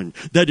 No one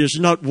that is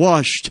not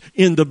washed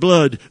in the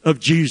blood of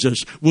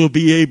Jesus will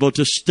be able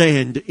to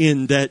stand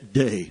in that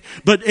day.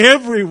 But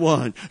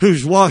everyone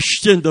who's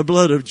washed in the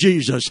blood of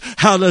Jesus,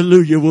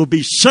 hallelujah, will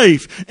be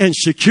safe and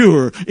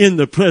secure in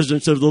the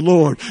presence of the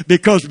Lord.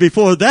 Because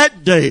before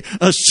that day,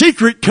 a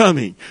secret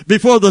coming,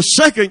 before the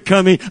second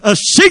coming, a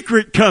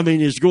secret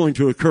coming is going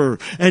to occur.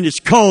 And it's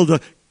called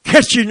the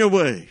catching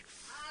away.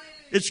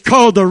 It's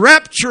called the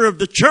rapture of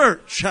the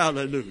church.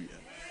 Hallelujah.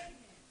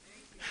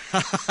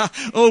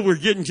 Oh, we're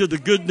getting to the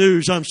good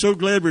news. I'm so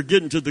glad we're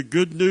getting to the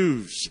good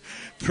news.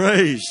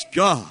 Praise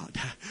God.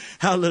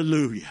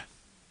 Hallelujah.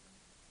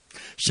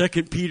 2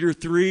 Peter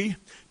 3,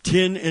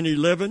 10 and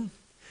 11.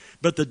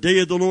 But the day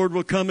of the Lord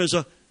will come as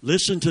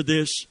listen to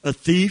this, a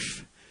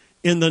thief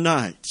in the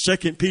night.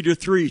 2 Peter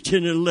 3,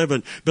 10 and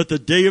 11. But the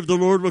day of the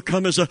Lord will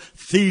come as a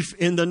thief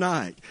in the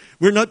night.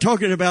 We're not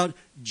talking about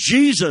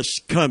Jesus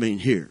coming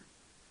here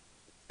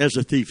as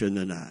a thief in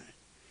the night.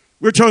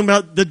 We're talking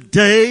about the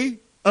day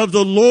of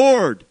the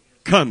Lord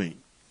coming.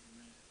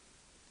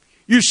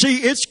 You see,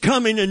 it's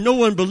coming and no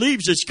one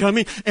believes it's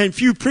coming, and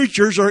few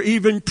preachers are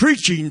even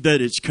preaching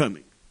that it's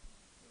coming.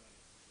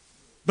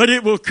 But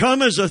it will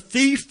come as a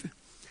thief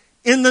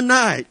in the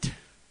night,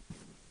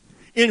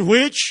 in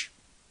which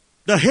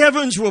the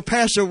heavens will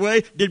pass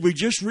away. Did we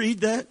just read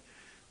that?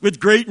 With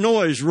great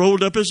noise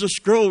rolled up as a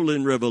scroll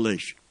in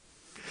Revelation.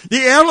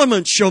 The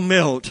elements shall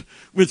melt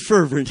with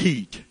fervent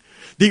heat.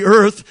 The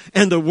earth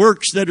and the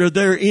works that are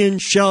therein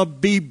shall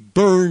be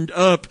burned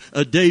up.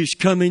 A day's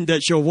coming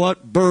that shall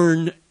what?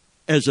 Burn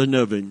as an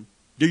oven.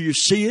 Do you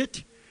see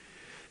it?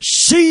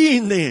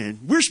 Seeing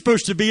then, we're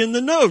supposed to be in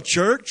the know,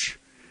 church,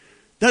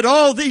 that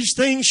all these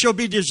things shall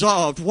be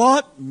dissolved.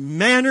 What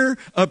manner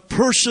of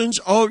persons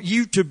ought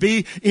you to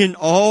be in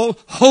all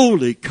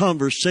holy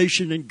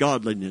conversation and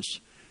godliness?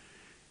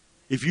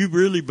 If you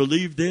really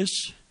believe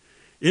this,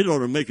 it ought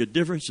to make a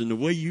difference in the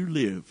way you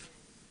live.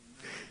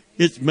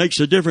 It makes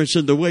a difference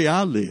in the way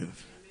I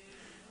live.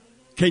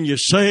 Can you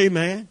say,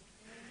 man?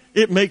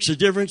 It makes a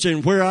difference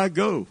in where I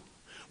go,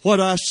 what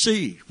I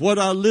see, what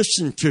I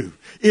listen to.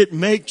 It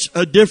makes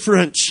a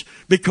difference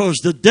because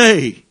the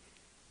day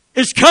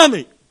is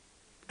coming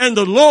and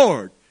the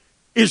Lord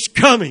is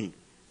coming.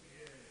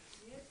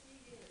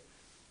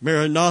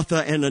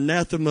 Maranatha and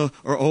anathema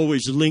are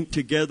always linked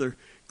together.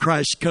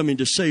 Christ coming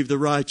to save the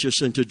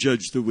righteous and to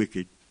judge the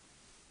wicked.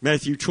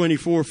 Matthew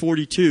 24,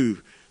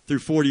 42 through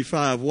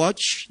 45.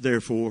 Watch,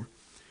 therefore,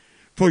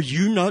 for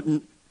you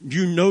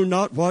know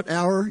not what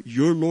hour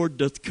your Lord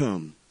doth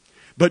come.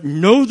 But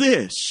know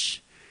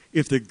this,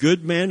 if the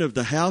good man of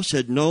the house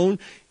had known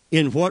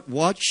in what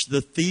watch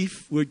the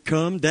thief would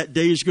come, that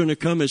day is going to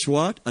come as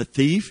what? A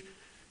thief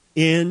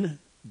in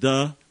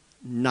the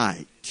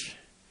night.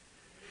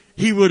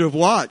 He would have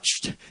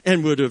watched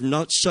and would have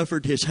not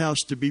suffered his house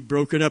to be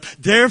broken up.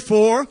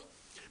 Therefore,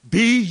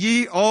 be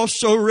ye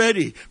also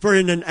ready, for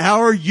in an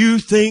hour you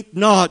think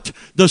not,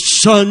 the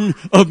Son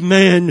of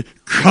Man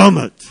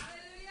cometh.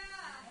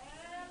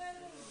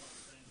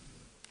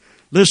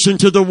 Listen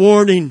to the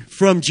warning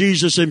from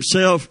Jesus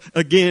himself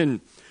again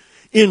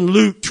in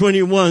Luke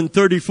 21,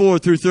 34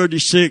 through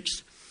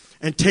 36.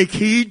 And take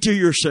heed to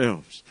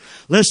yourselves,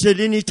 lest at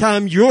any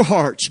time your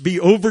hearts be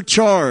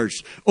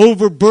overcharged,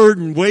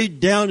 overburdened, weighed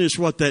down is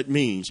what that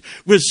means,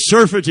 with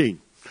surfeiting,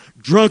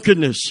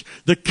 drunkenness,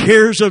 the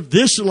cares of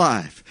this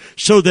life,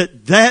 so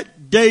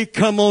that day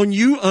come on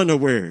you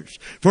unawares.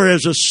 For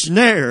as a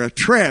snare, a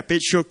trap,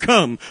 it shall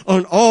come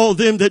on all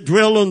them that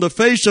dwell on the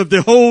face of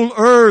the whole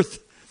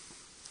earth.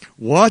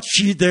 Watch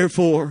ye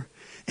therefore,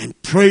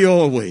 and pray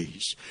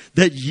always,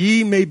 that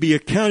ye may be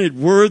accounted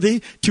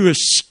worthy to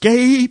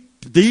escape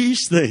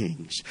these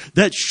things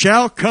that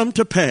shall come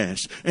to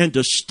pass, and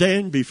to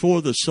stand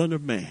before the Son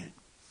of Man.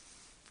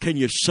 Can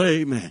you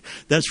say amen?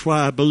 That's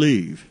why I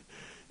believe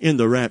in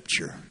the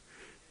rapture.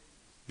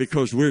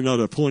 Because we're not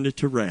appointed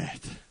to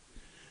wrath.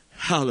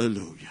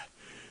 Hallelujah.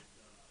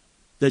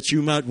 That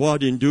you might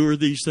what? Endure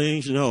these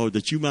things? No,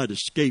 that you might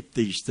escape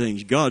these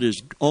things. God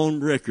is on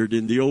record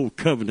in the old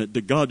covenant,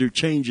 the God who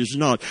changes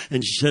not.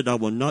 And He said, I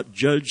will not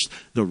judge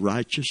the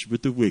righteous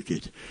with the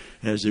wicked,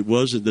 as it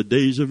was in the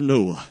days of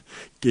Noah.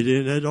 Get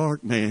in that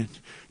ark, man.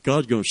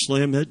 God's going to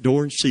slam that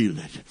door and seal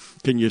it.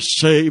 Can you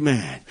say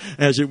amen?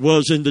 As it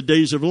was in the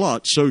days of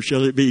Lot, so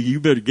shall it be. You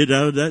better get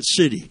out of that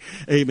city.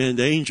 Amen.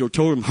 The angel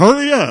told him,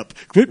 hurry up.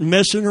 Quit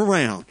messing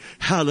around.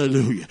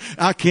 Hallelujah.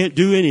 I can't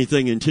do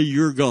anything until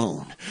you're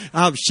gone.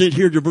 I've sent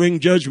here to bring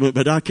judgment,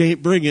 but I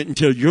can't bring it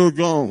until you're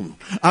gone.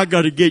 I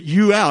got to get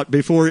you out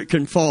before it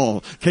can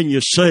fall. Can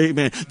you say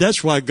amen?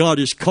 That's why God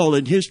is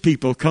calling His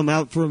people, come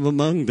out from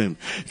among them.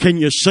 Can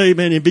you say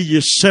amen? And be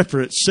ye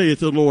separate, saith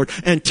the Lord,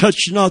 and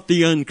touch not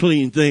the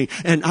unclean thing,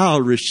 and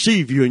I'll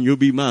receive you, and you'll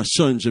be my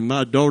sons and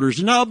my daughters,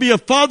 and I'll be a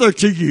father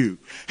to you.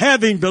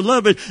 Having,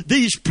 beloved,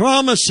 these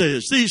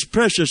promises, these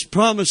precious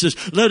promises,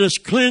 let us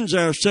cleanse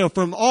ourselves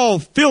from all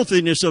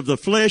filthiness of the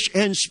flesh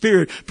and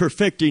spirit,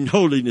 perfecting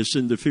holiness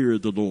in the fear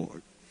of the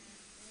Lord.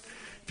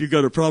 If you've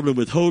got a problem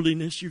with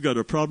holiness, you've got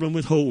a problem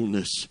with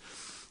wholeness,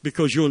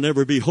 because you'll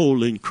never be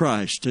whole in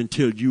Christ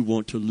until you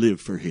want to live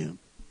for Him.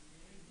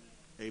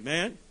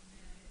 Amen?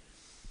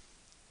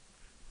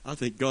 I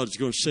think God's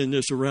going to send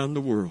this around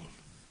the world.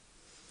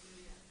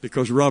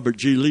 Because Robert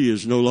G. Lee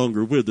is no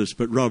longer with us,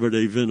 but Robert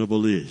A.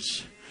 Venable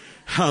is.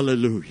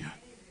 Hallelujah.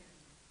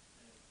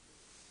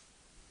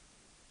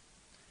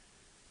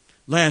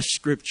 Last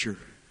scripture.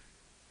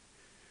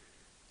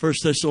 1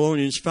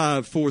 Thessalonians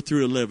 5, 4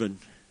 through 11.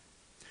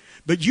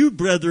 But you,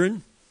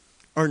 brethren,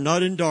 are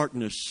not in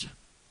darkness.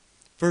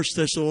 1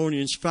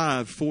 Thessalonians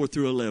 5, 4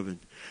 through 11.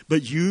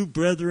 But you,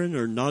 brethren,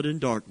 are not in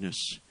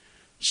darkness,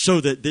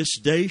 so that this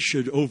day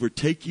should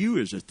overtake you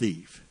as a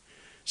thief.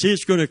 See,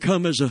 it's going to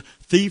come as a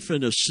thief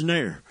and a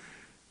snare.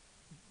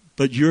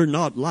 But you're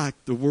not like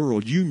the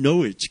world. You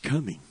know it's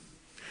coming.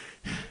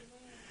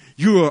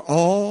 You are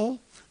all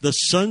the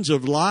sons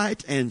of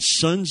light and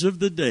sons of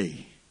the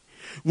day.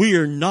 We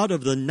are not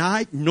of the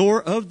night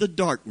nor of the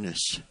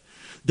darkness.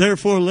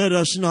 Therefore let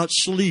us not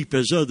sleep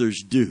as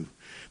others do,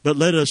 but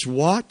let us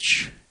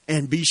watch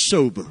and be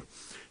sober.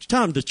 It's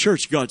time the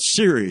church got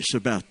serious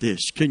about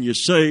this. Can you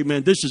say,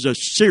 man, this is a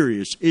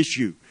serious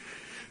issue.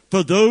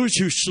 For those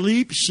who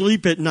sleep,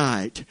 sleep at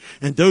night.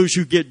 And those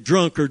who get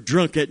drunk are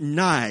drunk at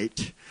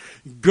night.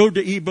 Go to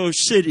Ebo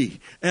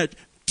City at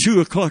 2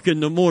 o'clock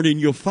in the morning.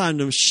 You'll find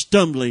them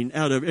stumbling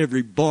out of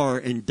every bar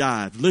and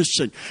dive.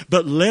 Listen,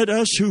 but let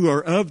us who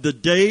are of the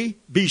day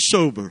be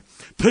sober,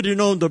 putting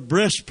on the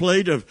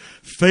breastplate of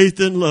faith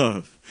and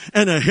love,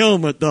 and a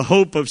helmet, the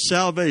hope of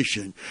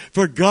salvation.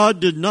 For God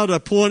did not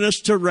appoint us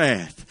to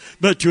wrath,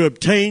 but to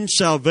obtain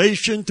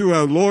salvation through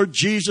our Lord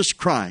Jesus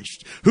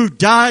Christ, who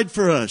died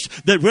for us,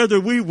 that whether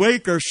we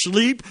wake or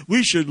sleep,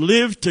 we should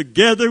live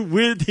together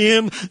with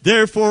Him.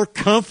 Therefore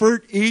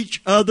comfort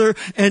each other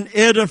and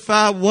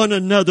edify one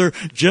another,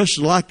 just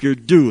like you're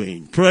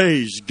doing.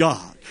 Praise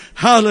God.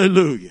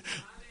 Hallelujah.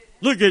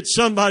 Look at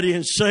somebody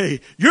and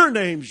say, your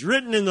name's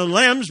written in the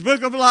Lamb's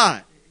Book of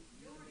Life.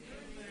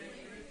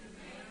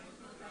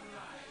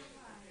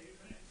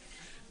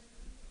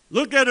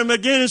 Look at him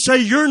again and say,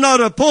 you're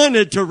not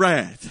appointed to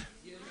wrath,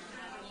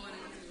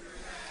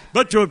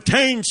 but to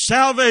obtain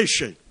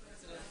salvation.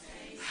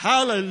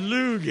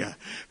 Hallelujah.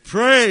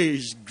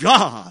 Praise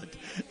God.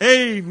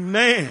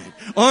 Amen.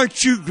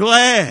 Aren't you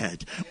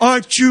glad?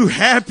 Aren't you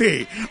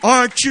happy?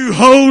 Aren't you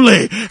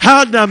holy?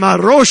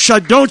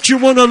 Hadamarosha, don't you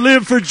want to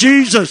live for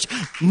Jesus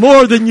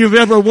more than you've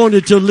ever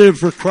wanted to live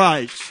for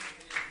Christ?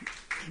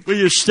 Will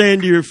you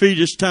stand to your feet?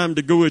 It's time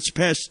to go. It's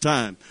past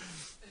time.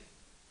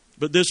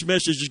 But this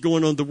message is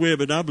going on the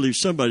web, and I believe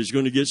somebody's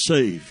going to get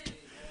saved.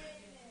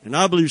 And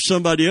I believe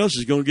somebody else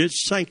is going to get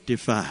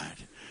sanctified.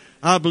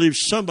 I believe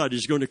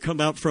somebody's going to come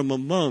out from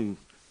among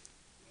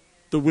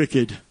the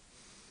wicked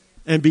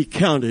and be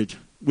counted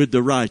with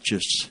the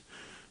righteous,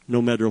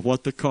 no matter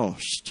what the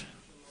cost.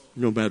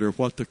 No matter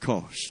what the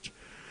cost.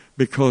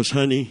 Because,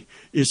 honey,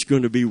 it's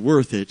going to be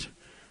worth it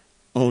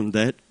on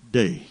that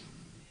day.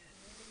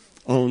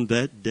 On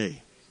that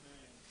day.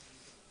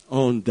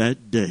 On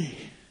that day.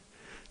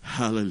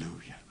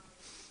 Hallelujah.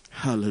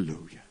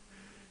 Hallelujah.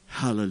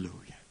 Hallelujah.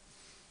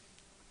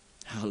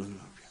 Hallelujah.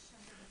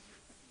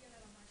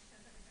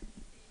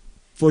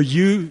 For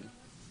you,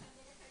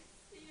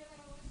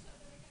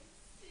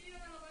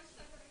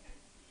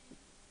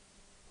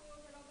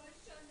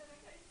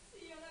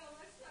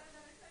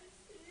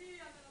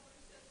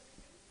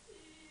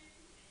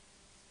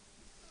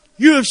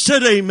 you have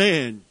said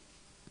amen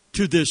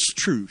to this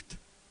truth.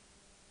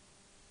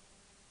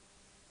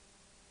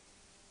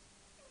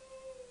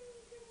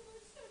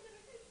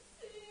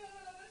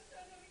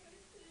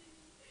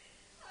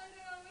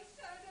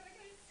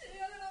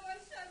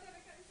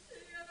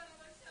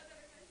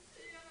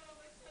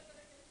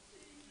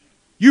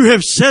 You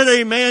have said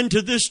amen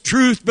to this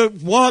truth, but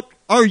what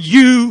are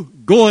you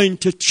going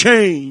to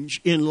change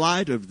in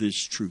light of this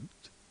truth?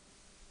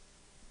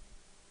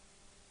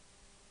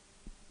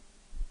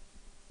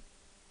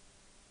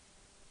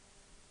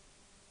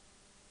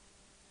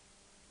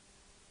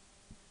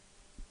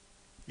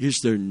 Is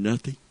there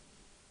nothing?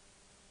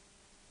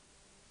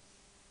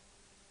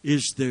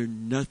 Is there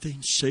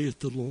nothing, saith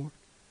the Lord?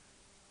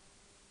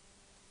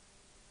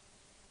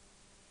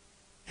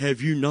 Have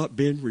you not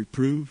been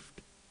reproved?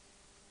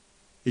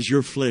 Is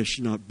your flesh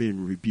not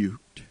been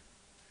rebuked?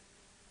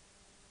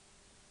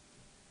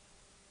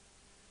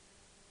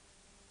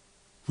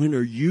 When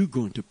are you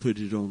going to put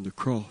it on the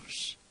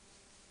cross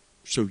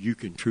so you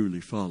can truly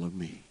follow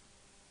me?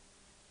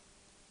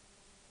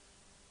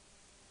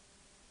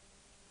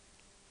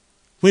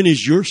 When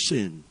is your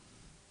sin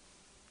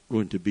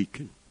going to be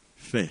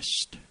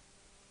confessed?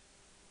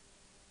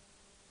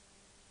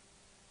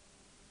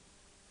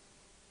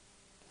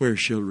 Where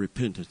shall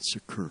repentance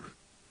occur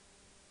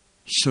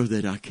so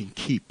that I can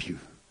keep you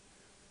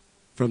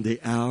from the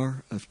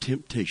hour of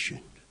temptation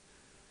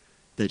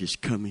that is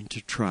coming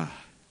to try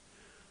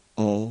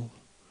all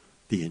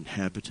the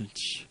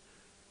inhabitants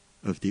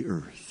of the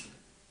earth?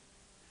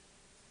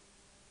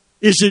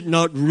 Is it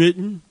not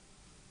written,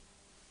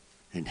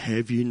 and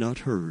have you not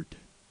heard?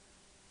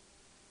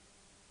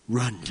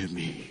 Run to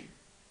me.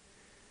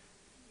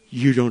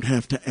 You don't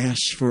have to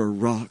ask for a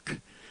rock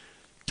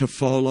to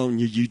fall on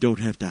you. You don't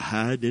have to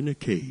hide in a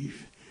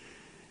cave.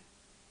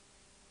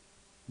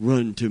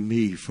 Run to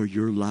me, for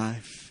your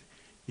life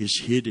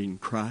is hid in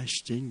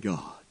Christ in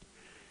God,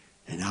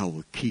 and I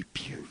will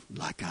keep you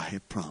like I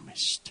have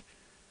promised,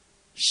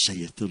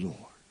 saith the Lord.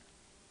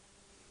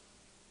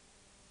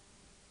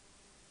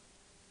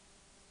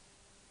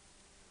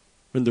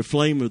 When the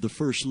flame of the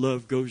first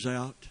love goes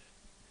out,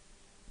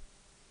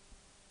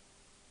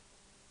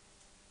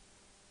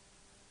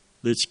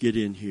 let's get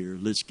in here.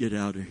 Let's get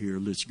out of here.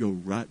 Let's go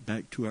right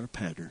back to our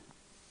pattern.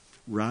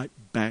 Right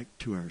back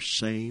to our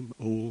same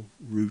old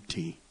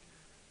routine.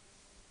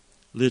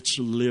 Let's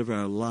live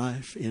our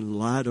life in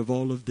light of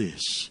all of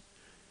this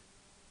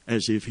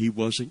as if He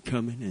wasn't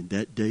coming and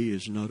that day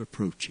is not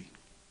approaching.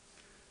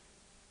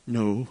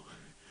 No,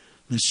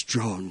 let's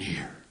draw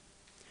near.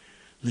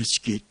 Let's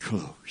get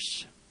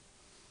close.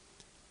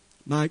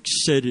 Mike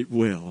said it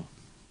well.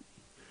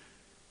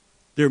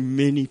 There are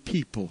many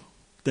people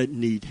that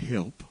need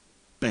help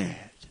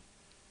bad.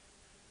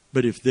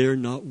 But if they're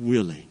not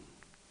willing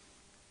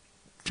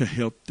to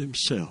help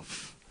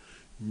themselves,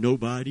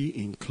 nobody,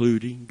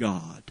 including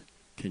God,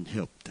 can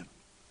help them.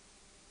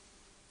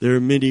 There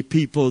are many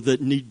people that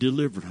need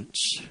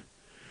deliverance.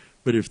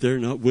 But if they're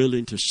not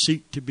willing to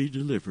seek to be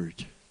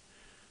delivered,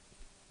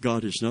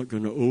 God is not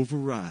going to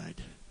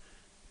override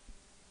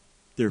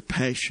their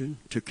passion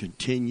to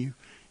continue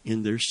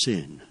in their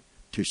sin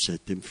to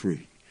set them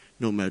free.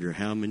 No matter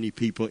how many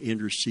people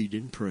intercede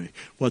and pray.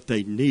 What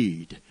they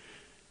need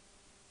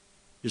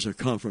is a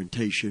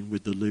confrontation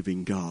with the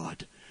living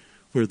God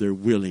where they're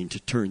willing to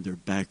turn their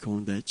back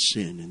on that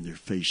sin and their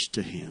face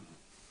to Him.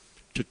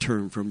 To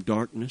turn from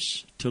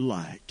darkness to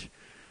light.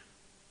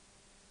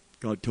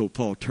 God told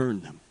Paul,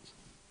 turn them.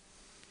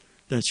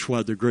 That's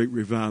why the great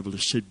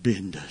revivalist said,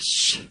 bend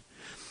us.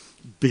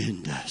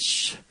 Bend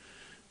us.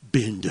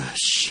 Bend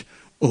us,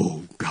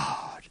 oh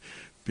God.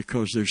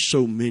 Because there's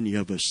so many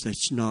of us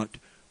that's not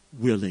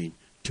willing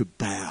to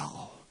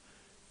bow.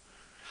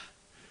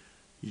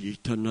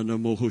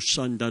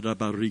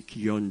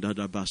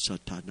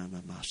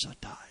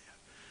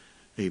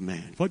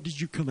 Amen. What did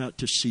you come out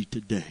to see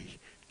today?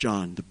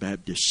 John the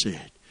Baptist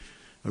said,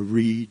 a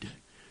reed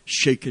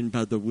shaken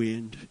by the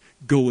wind,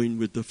 going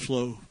with the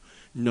flow.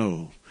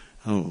 No.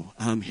 Oh,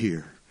 I'm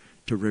here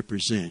to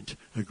represent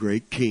a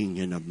great King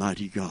and a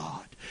mighty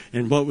God.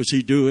 And what was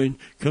He doing?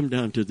 Come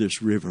down to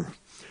this river.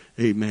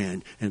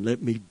 Amen. And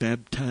let me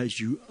baptize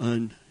you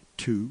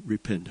unto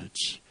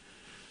repentance.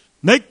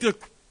 Make the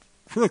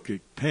crooked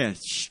path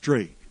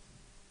straight.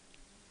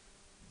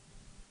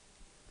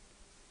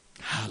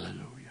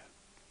 Hallelujah.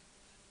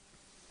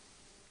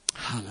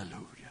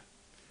 Hallelujah.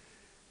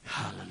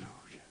 Hallelujah.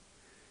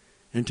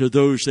 And to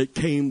those that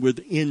came with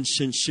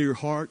insincere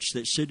hearts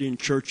that sit in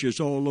churches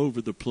all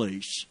over the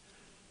place,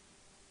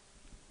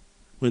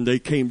 when they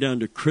came down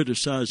to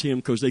criticize Him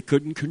because they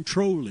couldn't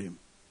control Him.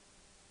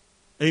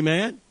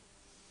 Amen?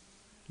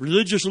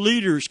 Religious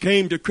leaders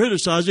came to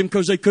criticize Him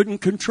because they couldn't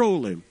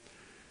control Him.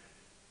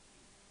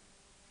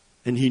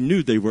 And He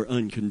knew they were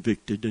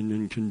unconvicted and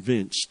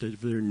unconvinced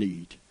of their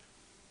need.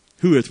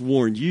 Who hath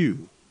warned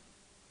you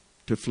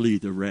to flee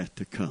the wrath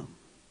to come?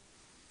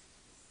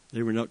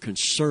 They were not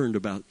concerned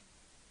about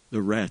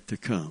the wrath to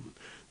come.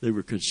 They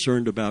were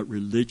concerned about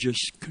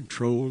religious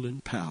control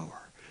and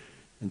power.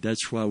 And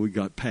that's why we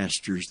got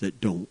pastors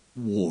that don't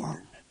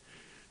warn.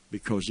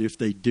 Because if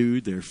they do,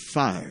 they're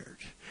fired.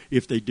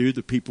 If they do,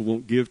 the people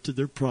won't give to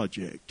their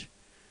project.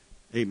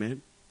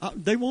 Amen.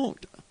 They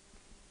won't.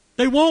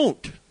 They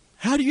won't.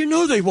 How do you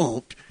know they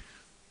won't?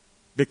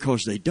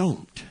 Because they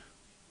don't.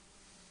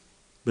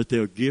 But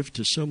they'll give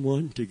to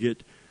someone to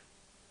get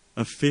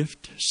a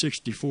fifth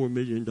 $64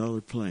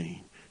 million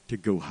plane to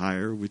go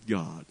higher with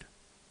God.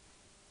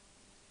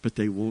 But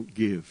they won't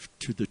give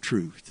to the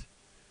truth.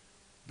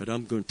 But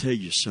I'm going to tell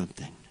you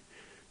something.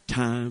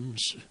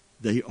 Times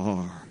they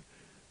are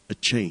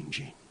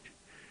a-changing.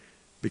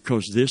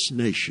 Because this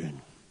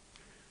nation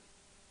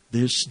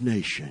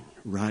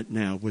right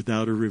now,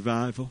 without a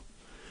revival,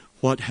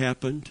 what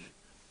happened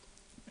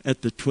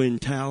at the Twin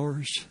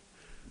Towers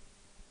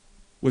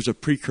was a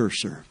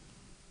precursor.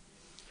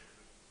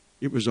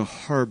 It was a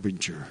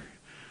harbinger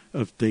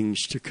of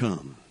things to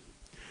come.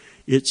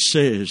 It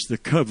says the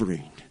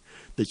covering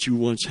that you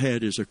once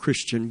had as a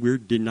Christian, we're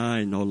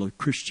denying all of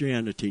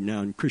Christianity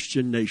now in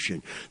Christian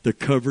nation. The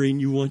covering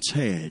you once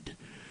had,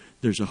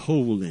 there's a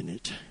hole in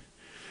it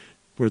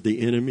where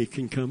the enemy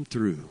can come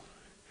through.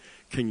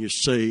 Can you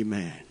say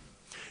amen?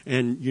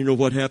 And you know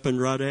what happened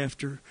right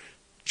after?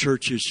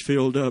 Churches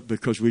filled up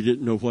because we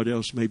didn't know what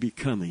else may be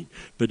coming.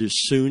 But as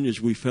soon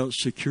as we felt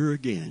secure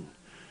again,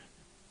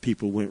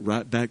 people went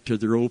right back to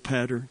their old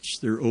patterns,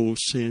 their old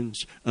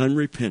sins,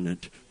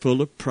 unrepentant,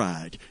 full of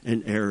pride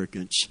and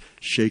arrogance,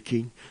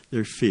 shaking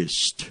their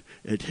fist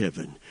at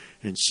heaven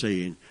and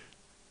saying,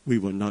 we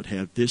will not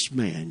have this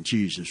man,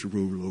 Jesus,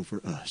 rule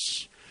over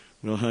us.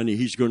 Well, honey,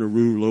 he's going to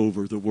rule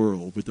over the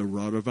world with a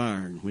rod of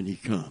iron when he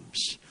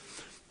comes.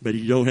 But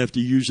he don't have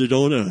to use it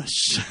on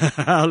us.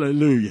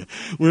 Hallelujah.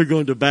 We're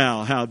going to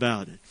bow. How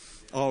about it?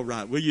 All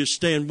right. Will you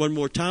stand one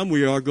more time?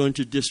 We are going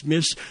to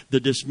dismiss.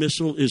 The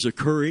dismissal is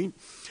occurring.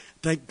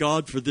 Thank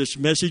God for this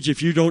message.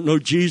 If you don't know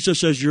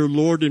Jesus as your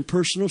Lord and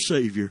personal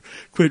Savior,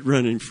 quit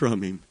running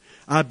from Him.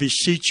 I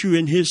beseech you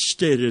in His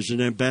stead as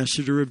an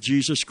ambassador of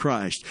Jesus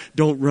Christ.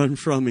 Don't run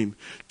from Him.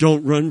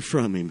 Don't run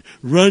from Him.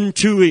 Run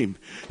to Him.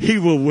 He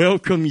will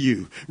welcome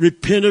you.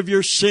 Repent of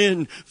your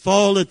sin.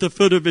 Fall at the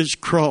foot of His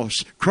cross.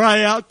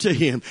 Cry out to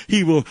Him.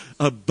 He will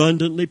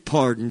abundantly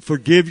pardon,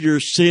 forgive your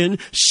sin,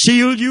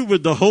 seal you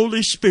with the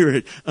Holy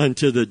Spirit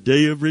unto the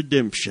day of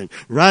redemption.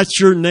 Write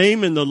your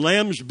name in the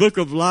Lamb's book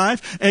of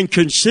life and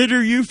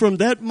consider you from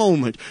that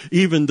moment,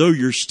 even though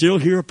you're still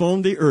here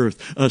upon the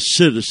earth, a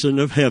citizen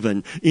of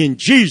heaven. In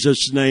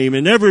Jesus' name.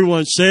 And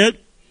everyone said,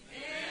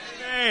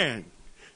 Amen. Amen.